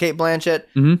choose Kate Blanchett.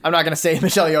 Mm-hmm. I'm not going to say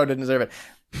Michelle Yeoh didn't deserve it.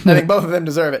 I think both of them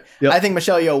deserve it. Yep. I think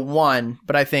Michelle Yeoh won,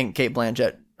 but I think Kate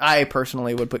Blanchett, I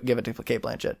personally would give it to Kate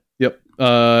Blanchett. Yep.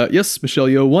 Yes, Michelle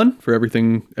Yeoh won for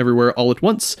Everything Everywhere All at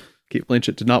Once. Kate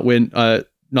Blanchett did not win.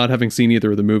 Not having seen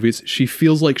either of the movies, she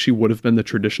feels like she would have been the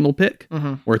traditional pick,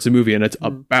 where it's a movie and it's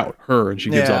about her, and she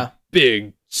gives a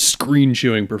big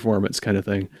screen-chewing performance kind of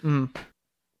thing.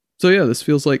 So yeah, this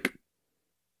feels like,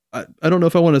 I don't know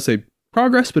if I want to say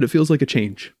progress, but it feels like a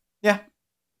change. Yeah.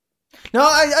 No,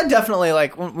 I definitely,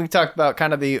 like, when we talked about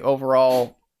kind of the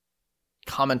overall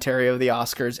commentary of the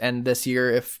Oscars, and this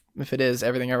year, if it is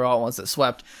Everything Everywhere All at Once that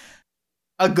swept,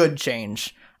 a good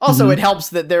change. Also, it helps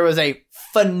that there was a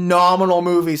phenomenal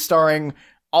movie starring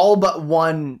all but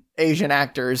one Asian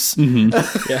actors.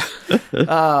 Yeah.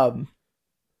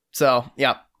 So,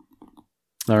 yeah.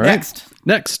 All right.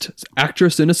 Next,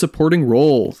 actress in a supporting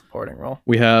role.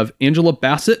 We have Angela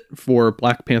Bassett for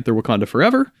Black Panther Wakanda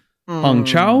Forever, Hong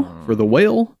Chow for The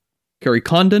Whale, Kerry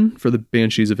Condon for The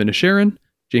Banshees of Inisherin,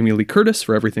 Jamie Lee Curtis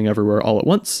for Everything Everywhere All at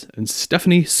Once, and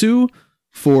Stephanie Hsu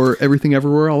for Everything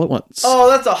Everywhere All at Once. Oh,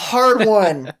 that's a hard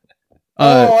one.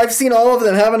 I've seen all of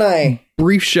them, haven't I?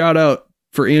 Brief shout out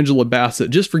for Angela Bassett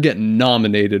just for getting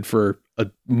nominated for a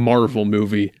Marvel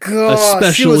movie.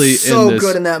 God, she was so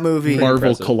good in that movie.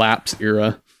 Marvel collapse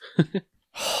era.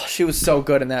 She was so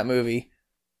good in that movie.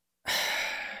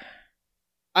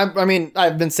 I mean,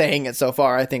 I've been saying it so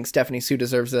far. I think Stephanie Hsu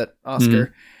deserves that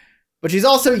Oscar. But she's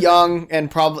also young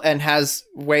and has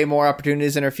way more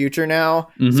opportunities in her future now.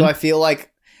 So I feel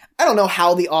like, I don't know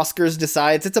how the Oscars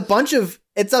decides. It's a bunch of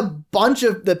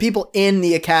the people in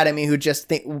the Academy who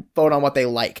just vote on what they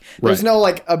like. There's no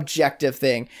like objective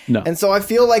thing. No. And so I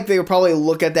feel like they would probably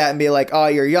look at that and be like, oh,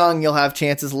 you're young, you'll have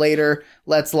chances later.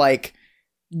 Let's like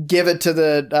give it to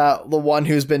the one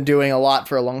who's been doing a lot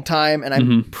for a long time. And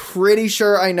I'm pretty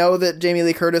sure I know that Jamie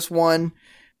Lee Curtis won,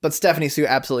 but Stephanie Hsu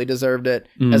absolutely deserved it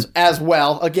as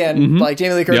well. Again, like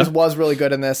Jamie Lee Curtis was really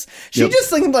good in this. She just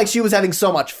seemed like she was having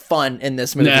so much fun in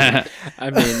this movie. I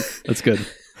mean, that's good.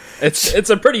 It's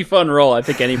a pretty fun role. I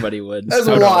think anybody would. That's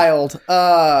wild.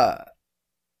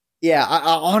 Yeah, I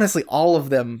honestly, all of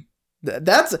them.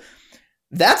 That's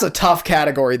a tough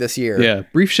category this year. Yeah.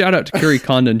 Brief shout out to Kerry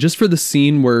Condon just for the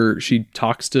scene where she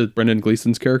talks to Brendan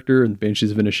Gleeson's character in Banshees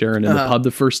of Inisherin in the pub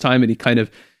the first time, and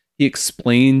he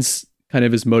explains kind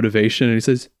of his motivation, and he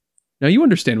says, "Now you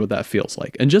understand what that feels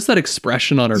like," and just that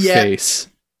expression on her face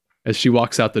as she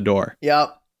walks out the door. Yep.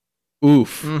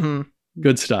 Oof.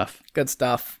 Good stuff. Good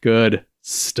stuff. Good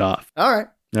stuff. All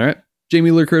right.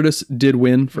 Jamie Lee Curtis did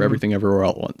win for Everything Everywhere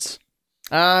All at Once.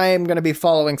 I'm going to be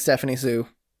following Stephanie Hsu.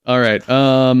 All right.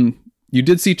 You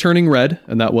did see Turning Red,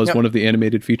 and that was one of the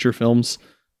animated feature films.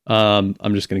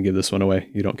 I'm just going to give this one away.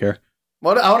 You don't care.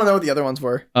 What? I want to know what the other ones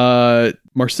were.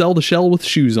 Marcel the Shell with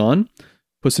Shoes On,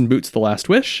 Puss in Boots: The Last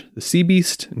Wish, The Sea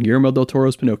Beast, and Guillermo del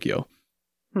Toro's Pinocchio.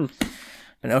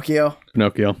 Pinocchio?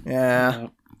 Yeah.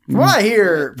 From what I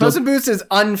hear, Puss in Boots is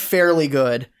unfairly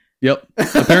good. Yep.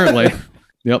 Apparently.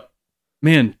 Yep.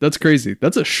 Man, that's crazy.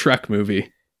 That's a Shrek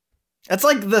movie. That's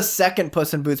like the second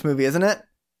Puss in Boots movie, isn't it?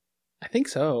 I think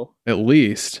so. At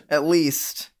least.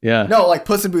 Yeah. No, like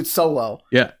Puss in Boots solo.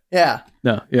 Yeah. Yeah.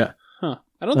 No, yeah. Huh.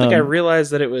 I don't think I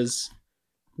realized that it was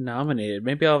nominated.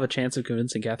 Maybe I'll have a chance of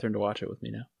convincing Catherine to watch it with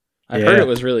me now. I've heard it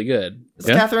was really good. Does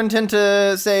Catherine tend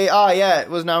to say, it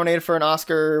was nominated for an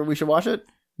Oscar, we should watch it?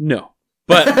 No.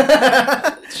 But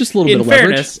it's just a little bit of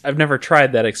fairness, leverage. I've never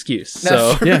tried that excuse.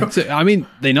 So yeah, I mean,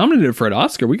 they nominated it for an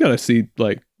Oscar. We got to see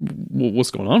like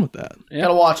what's going on with that. Yeah.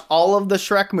 Gotta watch all of the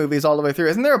Shrek movies all the way through.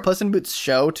 Isn't there a Puss in Boots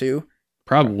show too?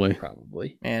 Probably.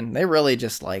 Man, they really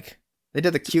just they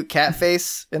did the cute cat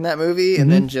face in that movie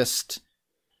and then just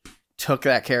took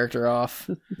that character off.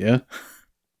 Yeah.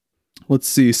 Let's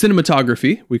see.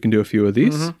 Cinematography. We can do a few of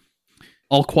these.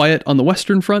 All Quiet on the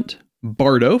Western Front,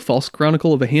 Bardo, False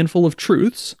Chronicle of a Handful of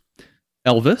Truths,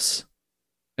 Elvis,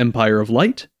 Empire of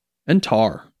Light, and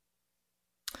Tar.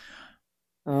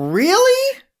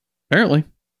 Really? Apparently.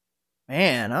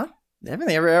 Man,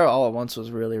 Everything Everywhere All at Once was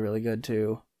really, really good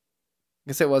too. I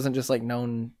guess it wasn't just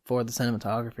known for the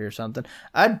cinematography or something.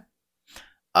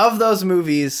 Of those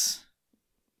movies,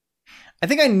 I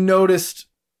think I noticed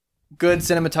good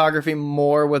cinematography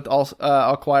more with All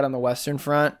Quiet on the Western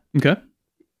Front. Okay.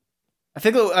 I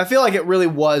feel like it really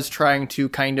was trying to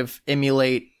kind of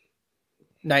emulate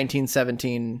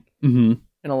 1917 in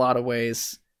a lot of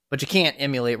ways, but you can't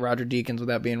emulate Roger Deakins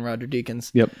without being Roger Deakins.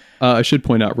 Yep. I should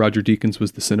point out Roger Deakins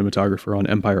was the cinematographer on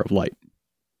Empire of Light.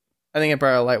 I think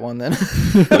Empire of Light won then.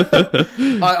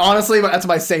 Honestly, that's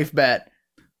my safe bet.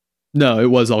 No, it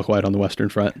was All Quiet on the Western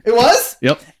Front. It was?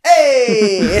 Yep.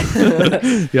 Hey!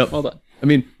 Yep. Well done. I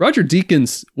mean, Roger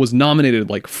Deakins was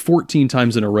nominated 14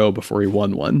 times in a row before he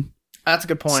won one. That's a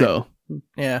good point. So,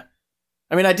 yeah.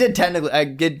 I mean, I did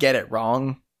get it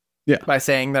wrong Yeah. by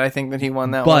saying that I think that he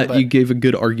won that But one. you gave a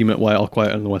good argument why All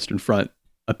Quiet on the Western Front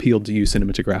appealed to you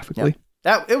cinematographically.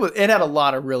 It had a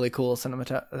lot of really cool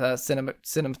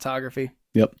cinematography.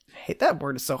 Yep. I hate that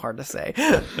word, is so hard to say.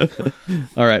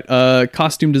 All right.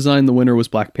 Costume design, the winner was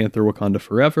Black Panther Wakanda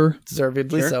Forever.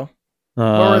 Deservedly Sure. so.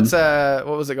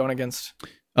 What was it going against?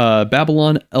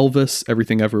 Babylon, Elvis,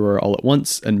 Everything Everywhere All at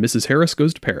Once, and Mrs. Harris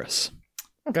Goes to Paris.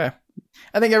 Okay.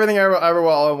 I think Everything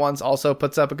Everywhere All at Once also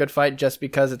puts up a good fight just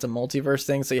because it's a multiverse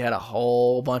thing. So you had a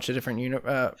whole bunch of different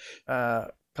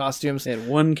costumes. And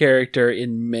one character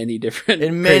in many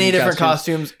different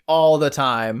costumes all the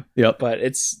time. Yep. But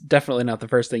it's definitely not the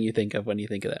first thing you think of when you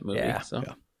think of that movie. Yeah. So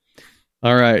Yeah.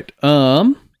 All right.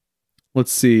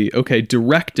 Let's see. Okay,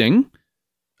 directing.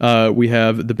 We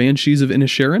have The Banshees of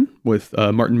Inisherin with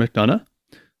Martin McDonagh.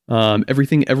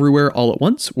 Everything Everywhere All at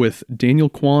Once with Daniel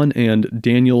Kwan and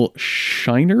Daniel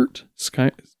Scheinert.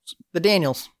 The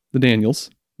Daniels. The Daniel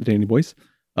Boys.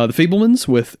 The Fablemans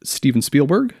with Steven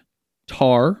Spielberg.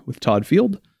 Tar with Todd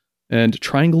Field. And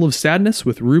Triangle of Sadness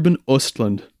with Ruben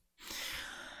Östlund.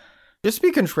 Just to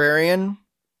be contrarian,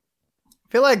 I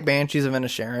feel like Banshees of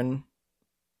Inisherin,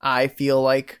 I feel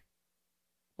like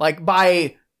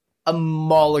by a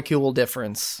molecule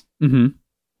difference Mm-hmm.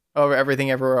 over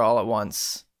Everything Everywhere All at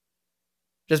Once.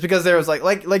 Just because there was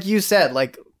like you said,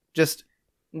 like just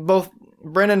both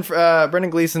Brendan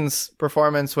Gleeson's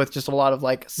performance with just a lot of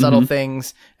like subtle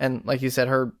things, and like you said,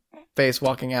 her face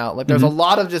walking out. Like there's a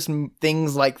lot of just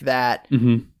things like that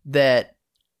that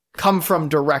come from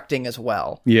directing as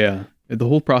well. Yeah. The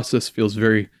whole process feels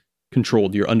very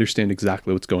controlled. You understand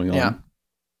exactly what's going on. Yeah.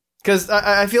 Because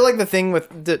I feel like the thing with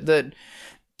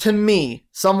to me,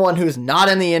 someone who's not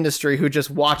in the industry, who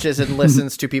just watches and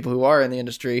listens to people who are in the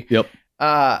industry. Yep.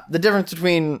 The difference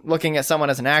between looking at someone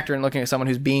as an actor and looking at someone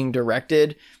who's being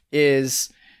directed is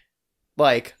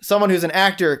like someone who's an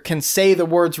actor can say the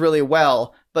words really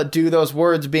well, but do those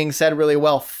words being said really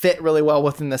well fit really well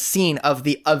within the scene of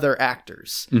the other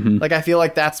actors? Like, I feel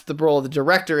like that's the role of the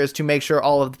director, is to make sure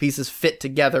all of the pieces fit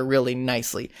together really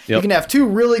nicely. Yep. You can have two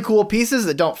really cool pieces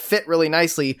that don't fit really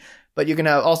nicely, but you can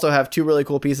also have two really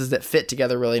cool pieces that fit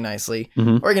together really nicely. Or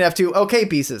you can have two okay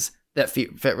pieces that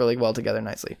fit really well together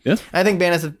nicely. Yeah. I think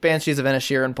Banshees of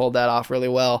Inisherin pulled that off really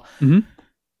well.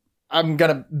 I'm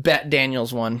going to bet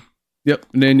Daniel's won. Yep.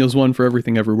 Daniel's one for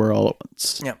Everything Everywhere All at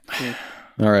Once. Yep.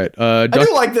 All right. I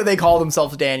do like that they call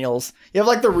themselves Daniels. You have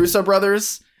like the Russo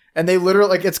brothers, and they literally,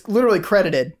 like, it's literally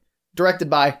credited, directed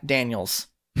by Daniels.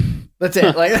 That's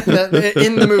it. Like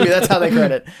in the movie, that's how they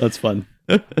credit. That's fun.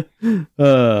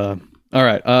 All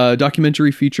right.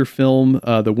 Documentary feature film.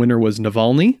 The winner was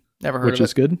Navalny. Never heard which of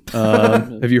is it. good.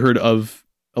 Have you heard of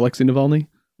Alexei Navalny?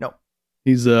 No.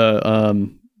 He's a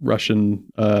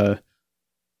Russian. I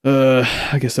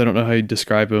guess I don't know how you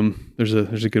describe him. There's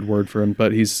a good word for him,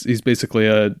 but he's basically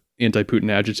a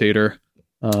anti-Putin agitator.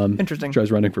 Interesting.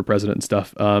 Tries running for president and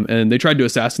stuff. And they tried to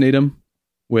assassinate him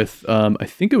with I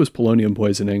think it was polonium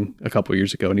poisoning a couple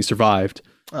years ago, and he survived.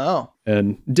 Oh.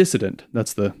 And dissident.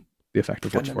 That's the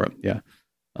effective word for it. Yeah.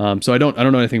 So I don't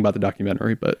know anything about the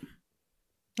documentary, but.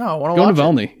 Oh, I want to Go watch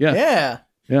Navalny. it. Yeah.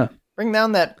 Yeah. Bring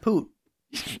down that poot.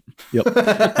 Yep.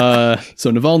 So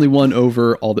Navalny won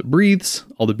over All That Breathes,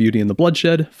 All the Beauty and the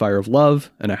Bloodshed, Fire of Love,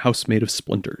 and A House Made of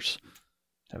Splinters.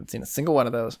 Haven't seen a single one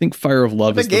of those. I think Fire of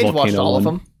Love I is think the Gage watched volcano all of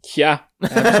one. them. Yeah,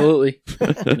 absolutely.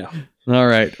 No. All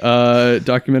right.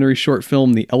 Documentary short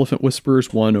film The Elephant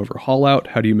Whisperers won over Haul Out,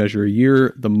 How Do You Measure a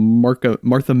Year, The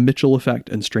Martha Mitchell Effect,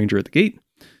 and Stranger at the Gate.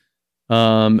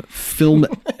 Film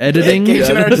editing. Gage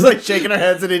and I are just like shaking our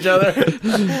heads at each other.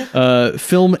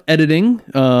 Film editing.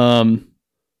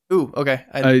 Ooh,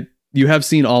 okay. You have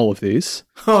seen all of these.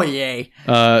 Oh, yay.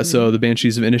 So The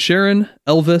Banshees of Inisherin,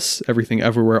 Elvis, Everything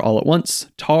Everywhere All at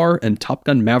Once, Tar, and Top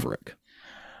Gun Maverick.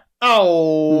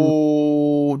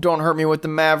 Oh, don't hurt me with the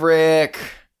Maverick.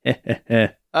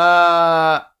 It's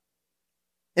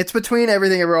between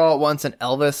Everything Everywhere All at Once and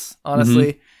Elvis,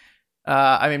 honestly.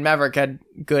 I mean, Maverick had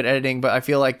good editing, but I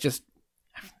feel like just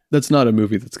That's not a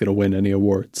movie that's going to win any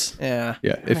awards. yeah.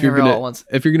 Yeah, if Everything you're Everywhere All at gonna Once.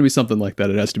 if you're gonna be something like that,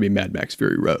 it has to be Mad Max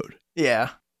Fury Road. Yeah.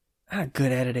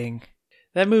 Good editing.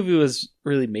 That movie was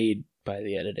really made by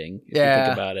the editing, if you Yeah.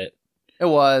 think about it. It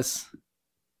was.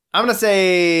 I'm gonna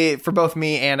say for both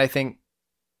me and I think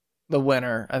the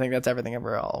winner. I think that's Everything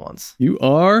Everywhere All at Once. You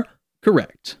are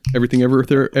correct. Everything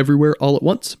Everywhere All at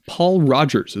Once. Paul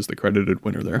Rogers is the credited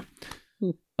winner there.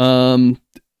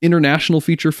 International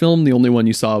feature film. The only one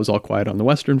you saw was All Quiet on the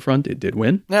Western Front. It did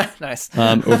win. Nice.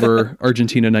 Over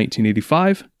Argentina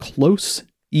 1985, Close,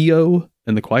 EO,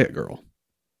 and The Quiet Girl.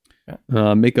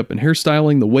 Makeup and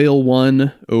hairstyling, The Whale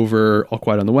won over All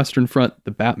Quiet on the Western Front,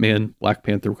 The Batman, Black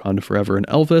Panther, Wakanda Forever, and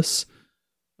Elvis.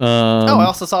 I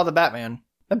also saw The Batman.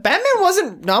 The Batman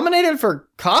wasn't nominated for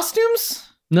costumes?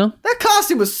 No. That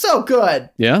costume was so good.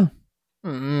 Yeah.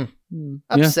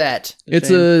 Upset. It's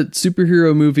a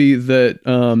superhero movie that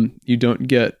you don't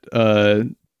get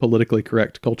politically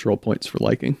correct cultural points for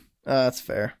liking. That's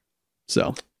fair.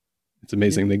 So it's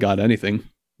amazing they got anything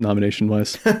nomination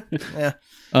wise. Yeah.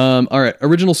 All right.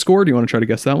 Original score. Do you want to try to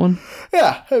guess that one?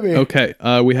 Yeah. I mean, Okay.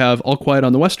 We have All Quiet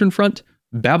on the Western Front,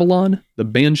 Babylon, The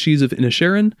Banshees of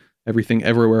Inisherin, Everything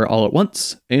Everywhere All at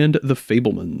Once, and The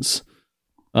Fablemans.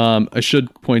 I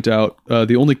should point out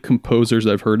the only composers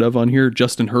I've heard of on here,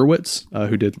 Justin Hurwitz,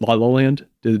 who did La La Land,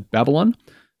 did Babylon,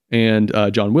 and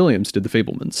John Williams did The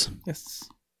Fablemans. yes.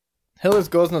 Hillis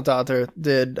Gosnadottir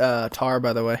did Tar,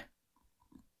 by the way.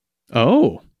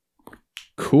 Oh,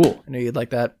 cool. I knew you'd like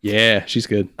that. Yeah, she's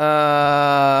good.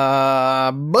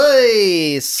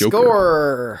 Boy,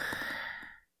 score.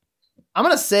 I'm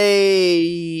gonna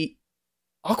say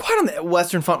All Quiet on the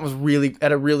Western Front was really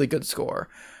at a really good score.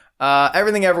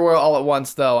 Everything Everywhere All at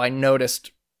Once, though, I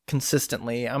noticed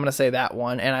consistently. I'm gonna say that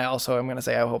one, and I gonna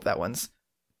say I hope that one's.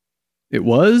 It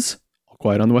was All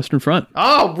Quiet on the Western Front.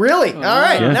 Oh, really? All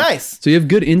right, Yeah. nice. So you have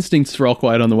good instincts for All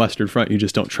Quiet on the Western Front. You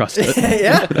just don't trust it.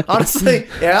 Yeah, honestly,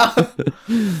 yeah.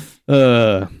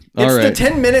 All It's right. the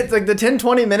 10 minutes, like the 10,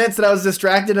 20 minutes that I was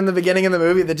distracted in the beginning of the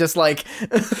movie that just like,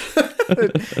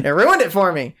 it ruined it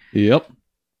for me. Yep.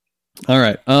 All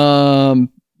right.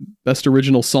 Best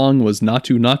original song was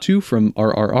Natu Natu from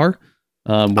RRR.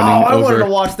 Winning I over. wanted to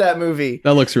watch that movie.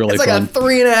 That looks really It's like fun. a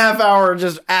 3.5 hour,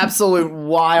 just absolute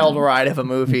wild ride of a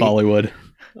movie. Bollywood.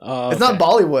 It's not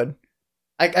Bollywood.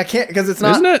 I can't, because it's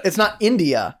not, Isn't it? it's not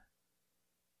India.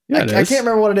 Yeah, it I is. can't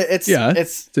remember what it is.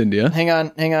 It's It's India. hang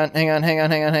on.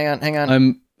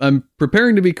 I'm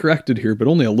preparing to be corrected here, but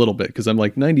only a little bit because I'm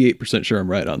like 98% sure I'm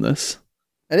right on this.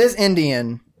 It is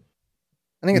Indian.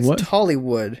 I think it's What?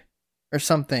 Tollywood or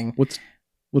something. What's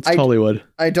Tollywood?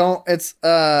 I don't, it's,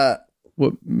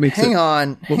 What makes hang it?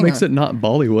 on. What makes it not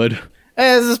Bollywood?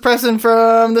 Hey, this is Preston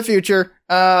from the future.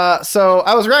 So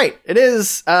I was right. It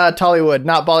is Tollywood,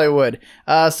 not Bollywood.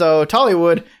 So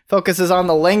Tollywood focuses on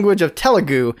the language of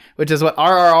Telugu, which is what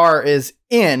RRR is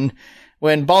in,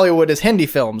 when Bollywood is Hindi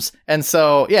films. And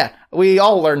so, yeah, we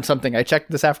all learned something. I checked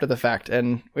this after the fact,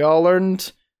 and we all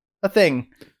learned a thing.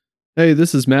 Hey,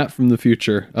 this is Matt from the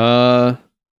future.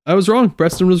 I was wrong.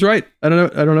 Preston was right. I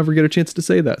don't ever get a chance to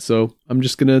say that, so I'm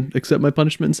just gonna accept my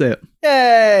punishment and say it.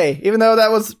 Yay! Even though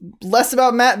that was less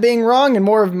about Matt being wrong and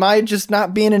more of my just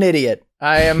not being an idiot.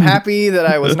 I am happy that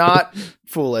I was not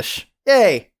foolish.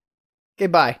 Yay! Okay,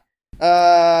 bye.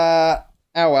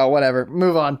 Oh well, whatever.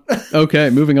 Move on. Okay,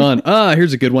 moving on.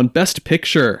 Here's a good one. Best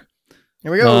Picture.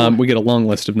 Here we go. We get a long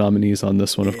list of nominees on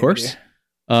this one, of Yeah. course.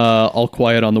 All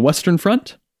Quiet on the Western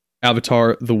Front,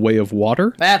 Avatar: The Way of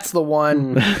Water, That's the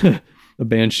one. The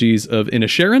Banshees of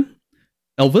Inisherin,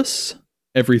 Elvis,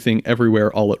 Everything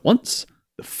Everywhere All at Once,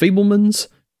 The Fablemans,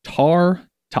 Tar,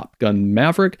 Top Gun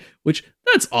Maverick, which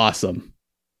that's awesome.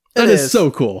 That It is is.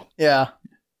 so cool. Yeah.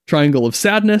 Triangle of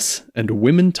Sadness, and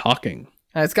Women Talking.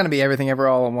 It's gonna be Everything Ever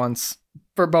All at Once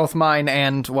for both mine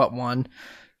and what one.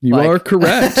 You Like- are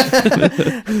correct.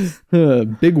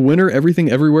 Big winner, Everything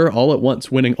Everywhere All at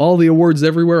Once, winning all the awards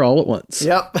everywhere all at once.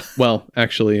 Yep. Well,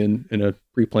 actually, in a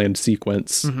pre-planned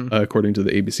sequence, Mhm. according to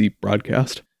the ABC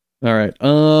broadcast. All right.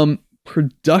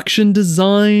 Production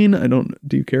design.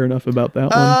 Do you care enough about that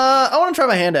one? I want to try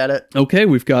my hand at it. Okay,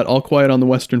 we've got All Quiet on the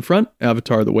Western Front,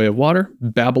 Avatar: The Way of Water,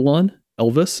 Babylon,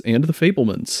 Elvis, and The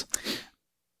Fablemans.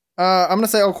 I'm gonna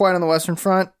say All Quiet on the Western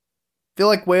Front. Feel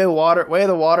like Way of the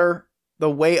Water.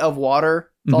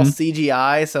 It's all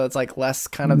CGI, so it's like less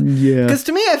kind of. Yeah. Because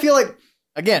to me, I feel like,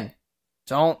 again,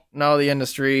 don't know the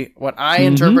industry. What I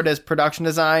interpret as production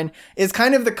design is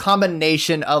kind of the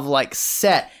combination of like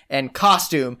set and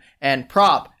costume and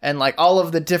prop and like all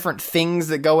of the different things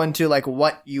that go into like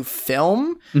what you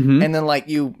film, Mhm. and then like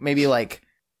you maybe like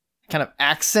kind of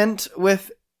accent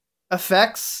with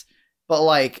effects, but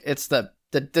like it's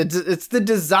it's the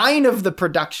design of the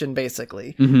production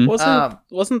basically. Mhm.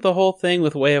 Wasn't the whole thing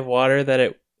with Way of Water that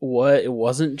it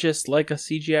wasn't just like a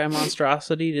CGI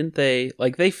monstrosity? Didn't they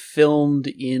they filmed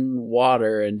in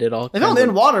water and did all They kinds filmed in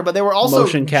of water, but they were also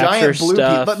motion capture giant blue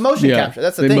stuff. people. But motion Yeah, capture,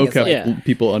 that's the they thing. mocap Yeah.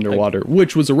 people underwater,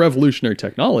 which was a revolutionary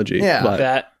technology. Yeah. but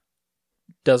that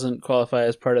doesn't qualify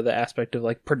as part of the aspect of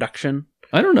like production.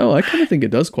 I don't know. I kind of think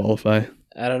it does qualify.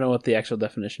 I don't know what the actual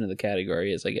definition of the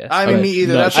category is, I guess. I mean, me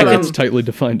either. Not That's sure what it's I'm. tightly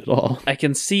defined at all. I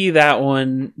can see that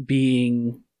one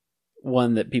being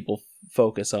one that people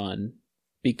focus on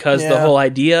because the Yeah. whole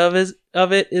idea of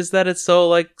it is that it's so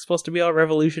like supposed to be all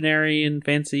revolutionary and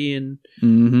fancy and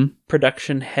Mm-hmm.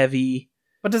 production heavy.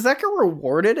 But does that get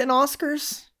rewarded in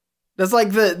Oscars? Does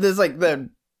the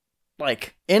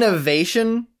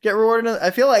innovation get rewarded?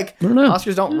 I feel like I don't know.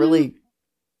 Oscars don't really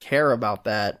care about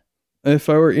that. If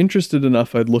I were interested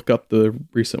enough, I'd look up the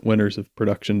recent winners of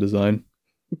production design.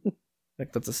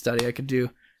 Like that's a study I could do.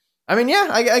 I mean, yeah,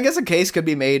 I guess a case could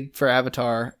be made for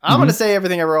Avatar. I'm gonna say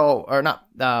Everything Ever All, or not.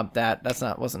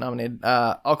 Wasn't nominated.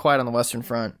 All Quiet on the Western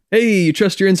Front. Hey, you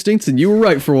trust your instincts, and you were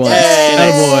right for once.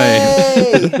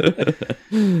 Yay!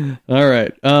 Attaboy. All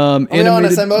right. I'll be Animated.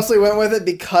 honest, I mostly went with it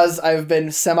because I've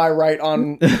been semi-right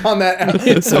on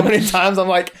that so many times. I'm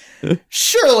like,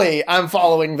 surely I'm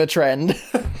following the trend.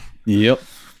 Yep.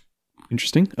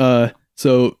 Interesting.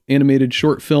 So animated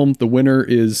short film. The winner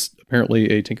is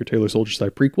apparently a Tinker Tailor Soldier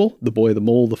Side prequel. The Boy, the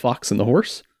Mole, the Fox, and the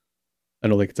Horse. I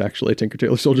don't think it's actually a Tinker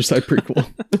Tailor Soldier Side prequel.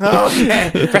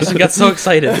 Okay. Preston got so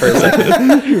excited for a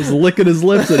second. He was licking his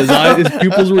lips and his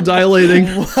pupils were dilating.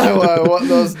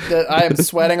 I am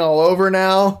sweating all over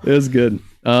now. It was good.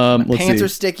 Let's Pants see. are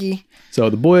sticky. So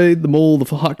The Boy, the Mole, the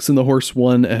Fox, and the Horse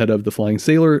won ahead of The Flying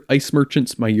Sailor, Ice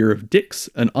Merchants, My Year of Dicks,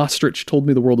 An Ostrich Told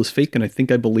Me the World is Fake, and I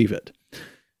Think I Believe It.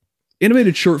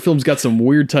 Animated short films got some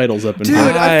weird titles up in Dude,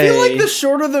 here. I feel like the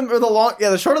shorter the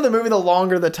movie, the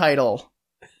longer the title.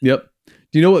 Yep.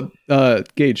 Do you know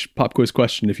what, Gage, pop quiz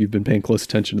question if you've been paying close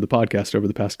attention to the podcast over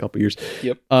the past couple of years.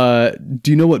 Yep.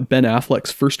 Do you know what Ben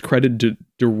Affleck's first credited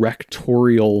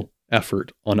directorial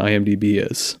effort on IMDb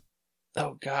is?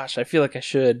 Oh gosh, I feel like I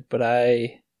should, but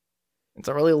It's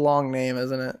a really long name,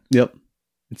 isn't it? Yep.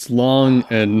 It's long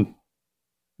and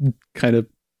kind of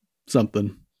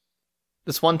something.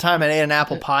 This one time I ate an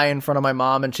apple pie in front of my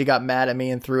mom and she got mad at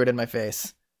me and threw it in my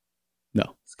face.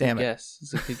 No. Damn it. Yes,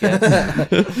 it's a good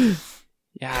guess.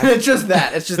 Yeah, It's just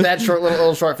that. It's just that short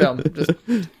little short film. Just,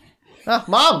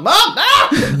 Mom! Ah!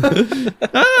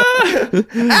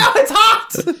 Ow, it's hot!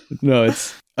 No,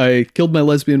 it's I killed my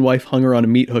lesbian wife, hung her on a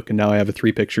meat hook, and now I have a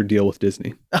 3-picture deal with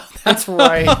Disney. That's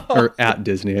right. Or at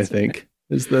Disney, I think,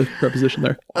 is the preposition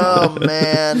there. Oh,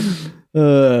 man.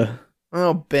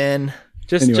 Oh, Ben.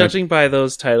 just Anyway. judging by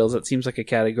those titles, it seems like a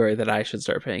category that I should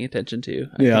start paying attention to.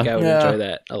 I Yeah. think I would Yeah. enjoy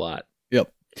that a lot.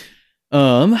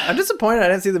 I'm disappointed I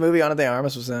didn't see the movie Ana de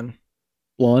Armas was in.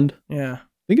 Blonde. Yeah. I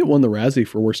think it won the Razzie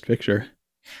for Worst Picture.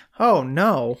 Oh,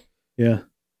 no. Yeah.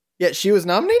 Yet she was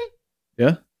nominated?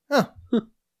 Yeah. Huh.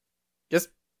 Just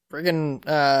friggin'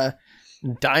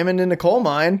 diamond in a coal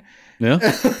mine. Yeah.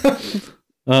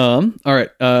 All right.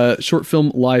 Short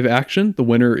film live action. The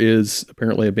winner is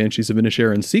apparently a Banshees of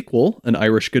Inisherin sequel, An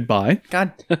Irish Goodbye.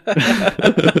 God.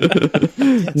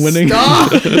 Winning.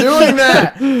 Stop doing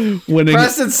that! Winning.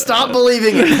 Preston, stop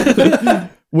believing it.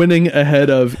 Winning ahead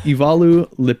of Ivalu,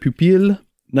 Le Pupille,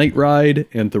 Night Ride,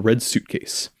 and The Red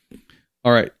Suitcase.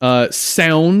 All right.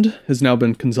 Sound has now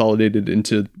been consolidated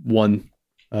into one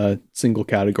single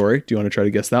category. Do you want to try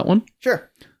to guess that one? Sure.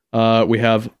 We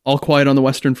have All Quiet on the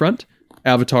Western Front,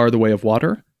 Avatar: The Way of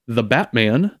Water, The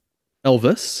Batman,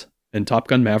 Elvis, and Top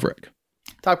Gun: Maverick.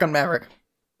 Top Gun Maverick.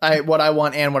 What I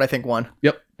want and what I think won.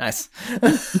 Yep. Nice.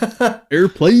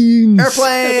 Airplanes.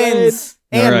 Airplanes!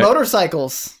 And All right.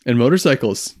 motorcycles. And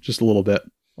motorcycles. Just a little bit.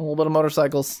 A little bit of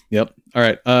motorcycles. Yep. All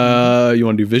right. You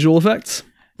want to do visual effects?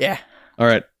 Yeah. All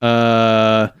right.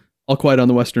 All Quiet on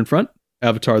the Western Front,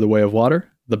 Avatar: The Way of Water,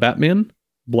 The Batman,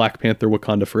 Black Panther: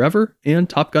 Wakanda Forever, and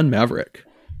Top Gun: Maverick.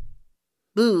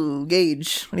 Ooh,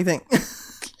 Gage. What do you think?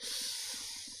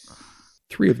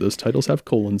 3 of those titles have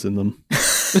colons in them.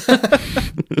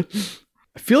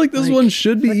 I feel like this one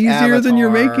should be like easier than you're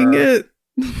Avatar. making it.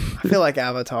 I feel like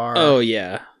Avatar. Oh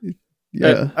yeah,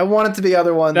 Yeah. I want it to be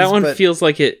other ones. that one but feels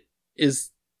like it is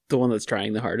the one that's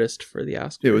trying the hardest for the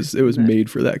Oscar. It was made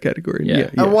for that category. Yeah.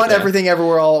 I want yeah. Everything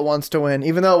Everywhere All at Once to win,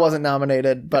 even though it wasn't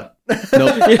nominated. But Nope,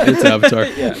 it's Avatar.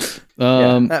 Yeah.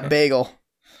 that bagel.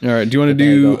 All right. Do you want to The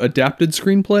do bagel. adapted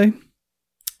screenplay?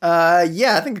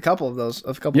 Yeah, I think a couple of those.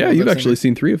 Yeah, you've actually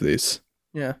seen 3 of these.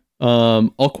 Yeah.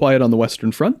 All Quiet on the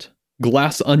Western Front,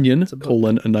 Glass Onion, It's a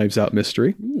book. A Knives Out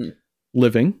Mystery, Hmm.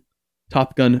 Living,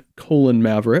 Top Gun,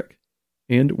 Maverick,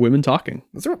 and Women Talking.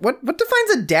 What defines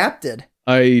adapted?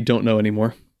 I don't know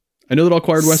anymore. I know that All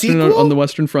Quiet Western Sequel? on the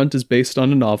Western Front is based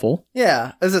on a novel.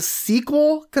 Yeah, is a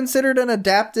sequel considered an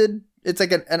adapted? It's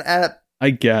like an I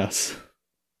guess.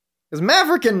 because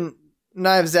Maverick and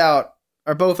Knives Out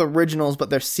are both originals, but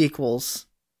they're sequels.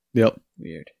 Yep.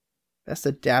 Weird. Best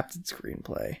adapted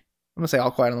screenplay. I'm gonna say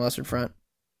All Quiet on the Western Front.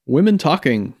 Women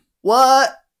Talking, What?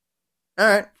 All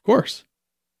right. of course.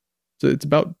 So it's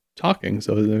about talking,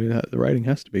 so I mean, the writing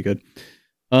has to be good.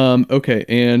 Okay,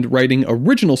 and writing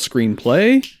original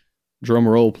screenplay. Drum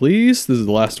roll, please. This is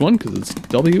the last one because it's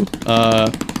W.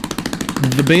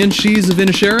 The Banshees of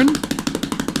Inisherin.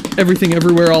 Everything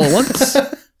Everywhere All at Once.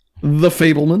 The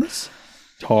Fablemans.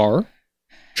 Tar.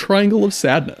 Triangle of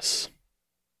Sadness.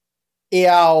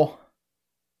 Eow.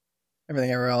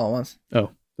 Everything Everywhere All at Once.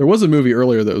 Oh, there was a movie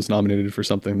earlier that was nominated for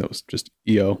something that was just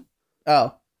EO.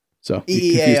 Oh. So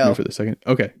you confused me for the second.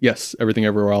 Okay, yes, Everything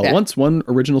Everywhere All at Once. One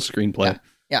original screenplay.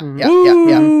 Yeah.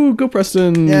 Ooh, go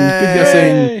Preston. Yay. Good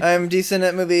guessing. I'm decent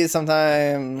at movies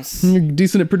sometimes. You're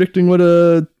decent at predicting what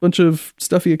a bunch of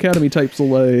stuffy Academy types will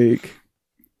like.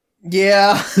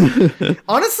 Yeah.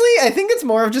 Honestly, I think it's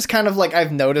more of just kind of like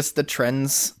I've noticed the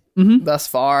trends thus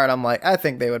far, and I'm like, I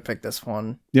think they would pick this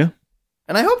one. Yeah.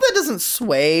 And I hope that doesn't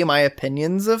sway my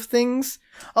opinions of things.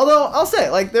 Although, I'll say,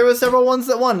 like, there were several ones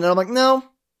that won, and I'm like, no.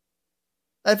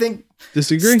 I think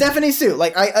Disagree. Stephanie Sue.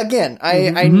 Like,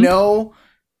 I know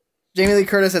Jamie Lee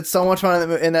Curtis had so much fun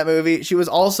in that movie. She was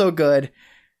also good.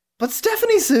 But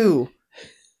Stephanie Sue.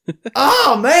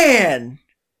 Oh, man.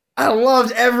 I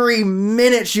loved every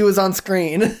minute she was on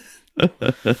screen. So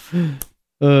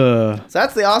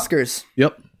that's the Oscars.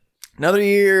 Yep. Another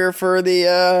year for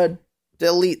the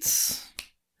elites.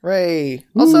 Hooray.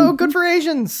 Also, good for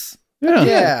Asians.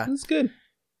 Yeah. That's good.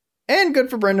 And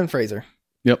good for Brendan Fraser.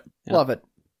 Yep. Love it.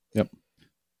 Yep.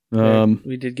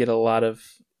 We did get a lot of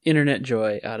internet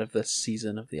joy out of this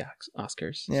season of the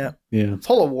Oscars. Yeah. Yeah. This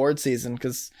whole award season,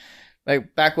 because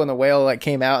like back when The Whale like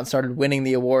came out and started winning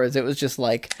the awards, it was just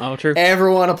like True.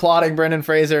 everyone applauding Brendan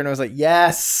Fraser, and it was like,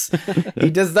 yes,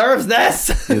 he deserves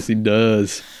this. Yes, he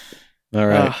does. All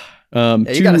right. Yeah,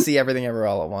 you got to see Everything Everywhere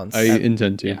All at Once. I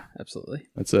intend to. Yeah, absolutely.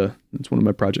 That's one of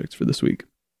my projects for this week.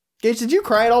 Gage, did you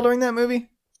cry at all during that movie?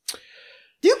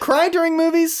 Do you cry during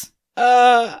movies?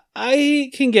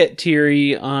 I can get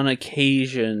teary on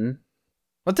occasion.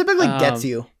 What typically gets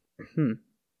you?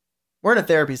 We're in a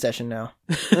therapy session now.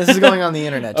 This is going on the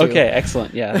internet too. Okay,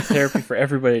 excellent. Yeah, therapy for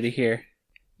everybody to hear.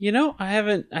 You know, I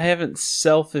haven't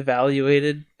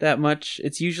self-evaluated that much.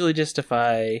 It's usually just if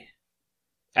I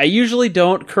usually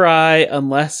don't cry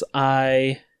unless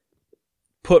I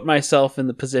put myself in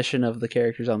the position of the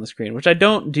characters on the screen, which I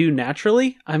don't do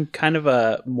naturally. I'm kind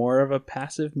of more of a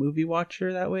passive movie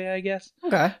watcher that way, I guess.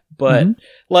 Okay. But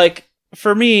like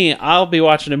for me, I'll be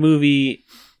watching a movie,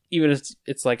 even if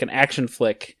it's like an action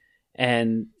flick,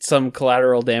 and some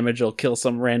collateral damage will kill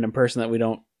some random person that we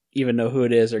don't even know who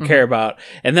it is or care about,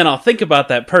 and then I'll think about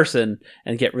that person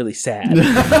and get really sad. You're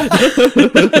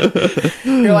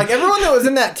like, everyone that was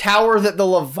in that tower that the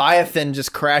Leviathan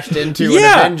just crashed into in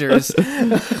Avengers.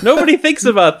 Nobody thinks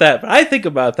about that, but I think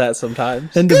about that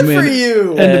sometimes. Good for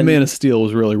you. End of Man of Steel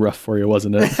was really rough for you,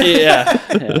 wasn't it?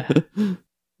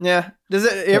 Yeah. Does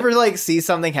it you ever like see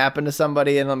something happen to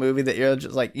somebody in a movie that you're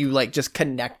just like, you like just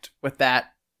connect with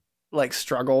that like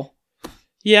struggle?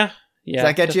 Yeah. Does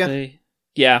that get you?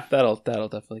 Yeah, that'll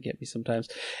definitely get me sometimes.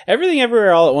 Everything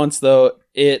Everywhere All at Once, though,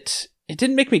 it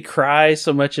didn't make me cry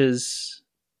so much as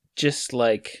just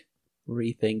like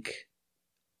rethink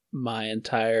my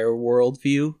entire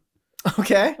worldview.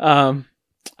 Okay.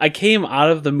 I came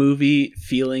out of the movie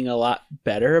feeling a lot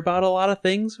better about a lot of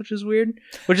things, which is weird.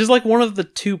 Which is like one of the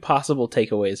two possible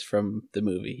takeaways from the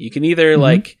movie. You can either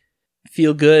like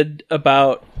feel good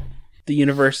about the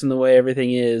universe and the way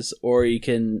everything is, or you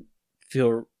can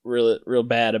feel real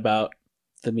bad about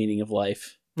the meaning of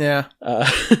life. Yeah.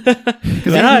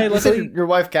 Because your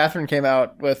wife Catherine came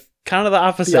out with kind of the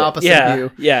opposite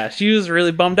view. Yeah, she was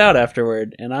really bummed out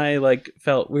afterward, and I like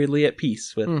felt weirdly at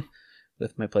peace with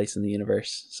my place in the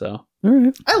universe. So, all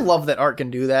right. I love that art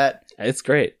can do that. It's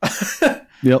great.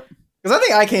 Yep. Because I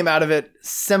think I came out of it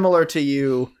similar to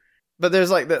you, but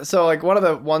there's like one of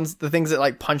the things that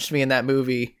like punched me in that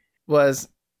movie was,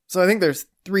 so I think there's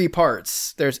 3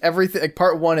 parts. There's everything. Like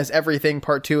part 1 is everything,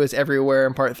 part 2 is everywhere,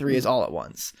 and part 3 is all at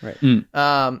once. Right.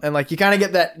 And like you kind of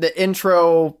get the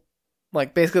intro,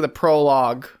 like basically the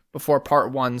prologue before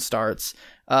part 1 starts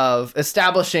of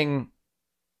establishing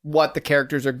what the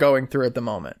characters are going through at the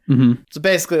moment. So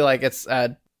basically, like it's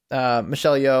Michelle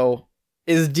Yeoh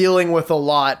is dealing with a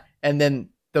lot, and then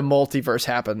the multiverse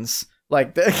happens.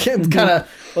 Like it's kind of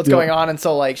what's going on, and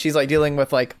so like she's like dealing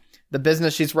with like the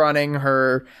business she's running,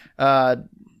 her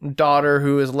daughter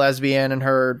who is lesbian,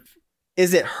 and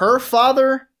is it her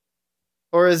father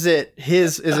or is it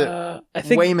his? Is it I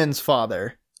think Wayman's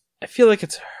father? I feel like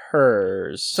it's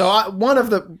hers. So one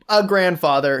of a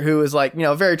grandfather who is like,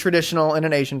 very traditional in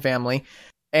an Asian family,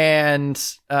 and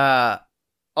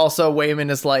also Wayman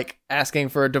is like asking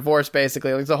for a divorce.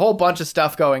 Basically, like, there's a whole bunch of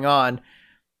stuff going on,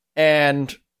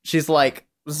 and she's like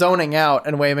zoning out,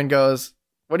 and Wayman goes,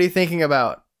 What are you thinking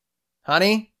about?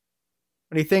 Honey?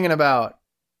 What are you thinking about?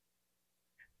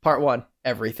 Part 1,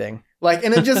 everything. Like,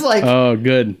 and it just like, Oh,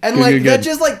 good. and Good, like good, that good.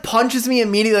 just like punches me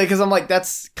immediately because I'm like,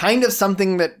 that's kind of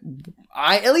something that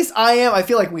at least I am. I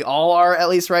feel like we all are at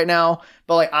least right now.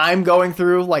 But like I'm going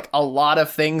through like a lot of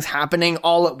things happening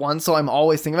all at once, so I'm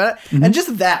always thinking about it. Mm-hmm. And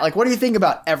just that, like, what do you think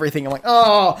about everything? I'm like,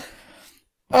 oh,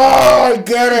 I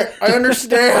get it. I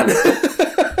understand.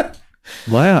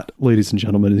 That, ladies and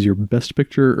gentlemen, is your best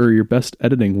picture or your best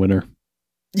editing winner.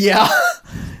 Yeah,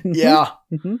 yeah.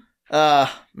 Mhm.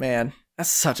 Man, that's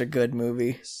such a good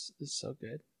movie. It's so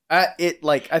good. I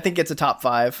think it's a top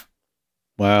 5.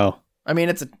 Wow. I mean,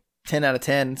 it's a 10 out of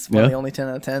 10. It's one of Yeah. the only 10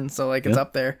 out of 10, so like it's Yeah.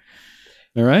 up there.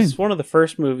 All right. It's one of the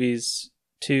first movies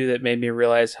too that made me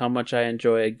realize how much I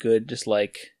enjoy a good, just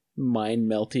like mind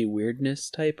melty weirdness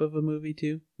type of a movie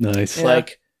too. Nice. Yeah.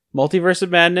 Like Multiverse of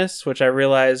Madness, which I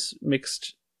realize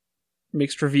mixed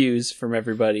reviews from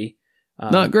everybody.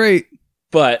 Not great.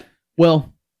 but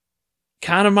Well,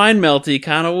 kind of mind melty,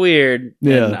 kind of weird.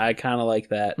 Yeah. And I kind of like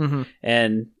that. Mm-hmm.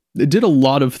 And it did a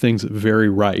lot of things very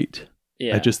right.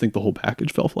 yeah, I just think the whole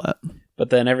package fell flat. but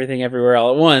then Everything Everywhere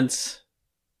All at Once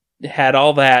had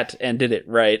all that and did it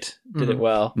right, did it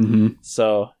well. Mm-hmm.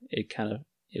 So it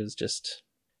was just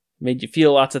made you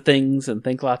feel lots of things and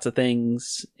think lots of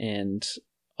things. And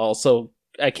also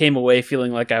I came away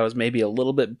feeling like I was maybe a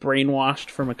little bit brainwashed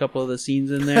from a couple of the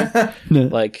scenes in there.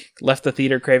 Like left the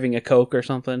theater craving a Coke or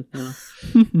something. You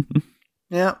know?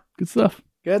 Yeah, Good stuff.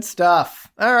 good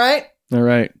stuff. All right. All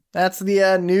right. That's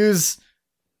the news,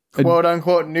 quote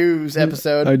unquote news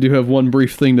episode. I do have one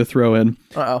brief thing to throw in.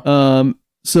 Uh-oh.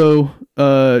 So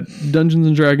Dungeons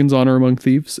and Dragons Honor Among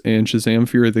Thieves and Shazam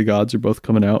Fury of the Gods are both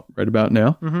coming out right about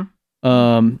now.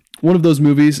 Mm-hmm. One of those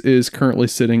movies is currently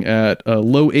sitting at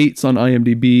low 8s on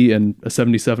IMDb and a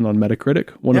 77 on Metacritic.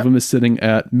 One Yep. of them is sitting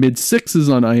at mid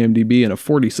 6s on IMDb and a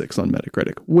 46 on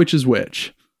Metacritic. Which is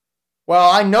which? Well,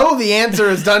 I know the answer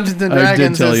is Dungeons and I did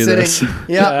Dragons tell is you sitting. this.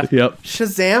 Yeah. Yep.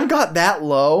 Shazam got that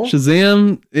low.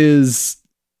 Shazam is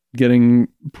getting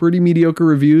pretty mediocre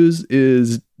reviews,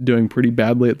 is doing pretty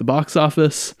badly at the box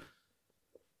office.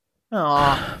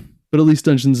 Aw. But at least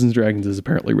Dungeons and Dragons is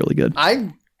apparently really good.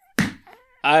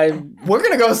 We're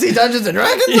gonna go see Dungeons and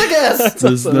Dragons, I guess.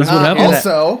 That's what happens.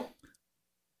 Also,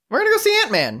 we're gonna go see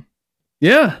Ant-Man.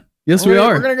 Yeah. Yes, we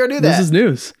are. We're gonna go do This that. is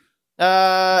news.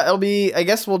 It'll be. I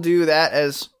guess we'll do that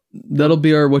as That'll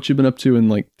be our what you've been up to in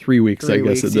like 3 weeks, 3 I guess,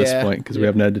 weeks, at this yeah. point, because we Yeah.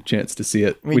 haven't had a chance to see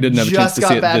it. We didn't have a chance just to got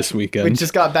see it back- this weekend. We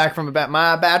just got back from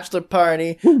my bachelor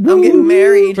party. Woo, I'm woo, getting woo.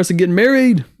 married. Preston getting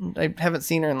married. I haven't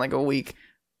seen her in like a week.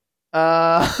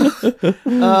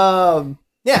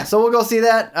 Yeah, so we'll go see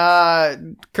that.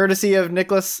 Courtesy of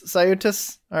Nicholas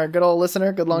Sayutis, our good old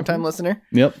listener, good longtime listener.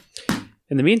 Yep.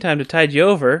 In the meantime, to tide you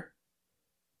over,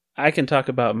 I can talk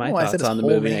about my Oh, I said thoughts his on the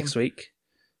whole movie name. next week.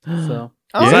 So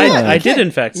Oh, Yeah. I you did can't-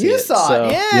 in fact see You it. saw so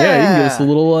it, yeah. Yeah, you can give us a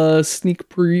little sneak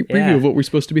preview Yeah. of what we're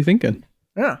supposed to be thinking.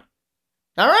 Yeah.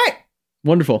 All right,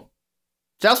 Wonderful.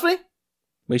 Chelsea.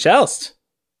 we shallst.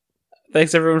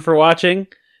 Thanks everyone for watching.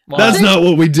 That's not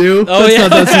what we do. Oh, That's yeah.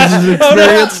 not Dungeons Oh,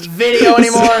 no. Experience. Video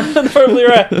anymore. Totally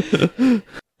right.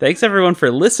 Thanks everyone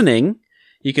for listening.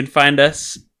 You can find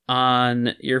us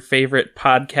on your favorite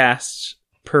podcast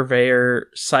purveyor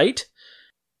site.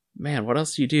 Man, what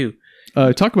else do you do?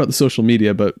 Talk about the social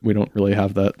media, but we don't really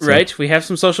have that. So. Right, we have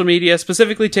some social media,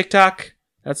 specifically TikTok.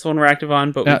 That's the one we're active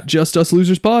on. But At Just Us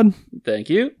Losers Pod. thank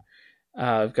you.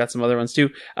 I've got some other ones too.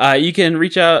 You can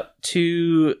reach out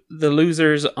to the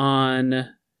losers on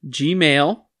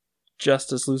Gmail,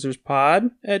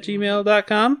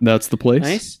 justiceloserspod@gmail.com. That's the place.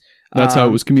 Nice. That's how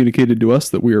it was communicated to us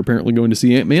that we are apparently going to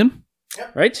see Ant-Man.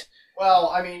 Right? Well,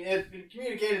 I mean, it's been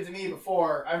communicated to me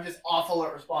before. I'm just awful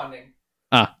at responding.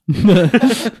 Ah.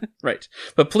 Right.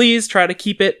 But please try to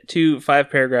keep it to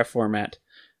 5-paragraph format.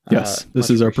 Yes, this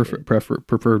much is our appreciated.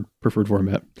 preferred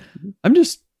format. I'm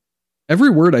just every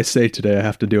word I say today, I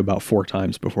have to do about 4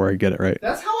 times before I get it right.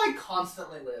 That's how I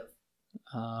constantly live.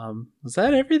 Was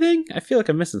that everything? I feel like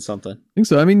I'm missing something. I think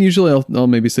so. I mean, usually I'll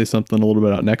maybe say something a little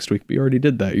bit out next week, but you already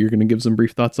did that. You're going to give some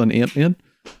brief thoughts on Ant-Man.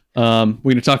 We're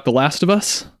going to talk The Last of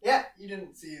Us. Yeah, you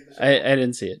didn't see the show. I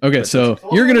didn't see it. Okay, But so So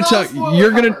you're we'll going to not talk. spoil You're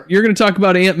the going to cover. you're going to talk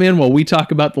about Ant-Man while we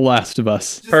talk about The Last of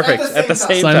Us. Just Perfect. At the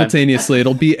same time. Simultaneously,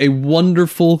 it'll be a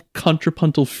wonderful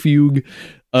contrapuntal fugue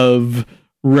of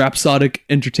rhapsodic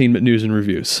entertainment news and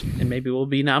reviews. And maybe we'll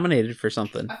be nominated for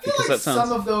something. I feel Because like that sounds...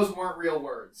 some of those weren't real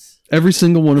words. Every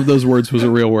single one of those words was a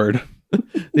real word.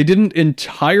 They didn't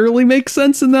entirely make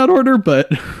sense in that order, but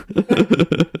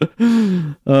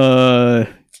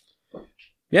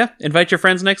Yeah, invite your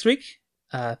friends next week.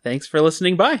 Thanks for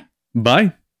listening. Bye.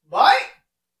 bye. Bye.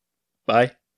 Bye.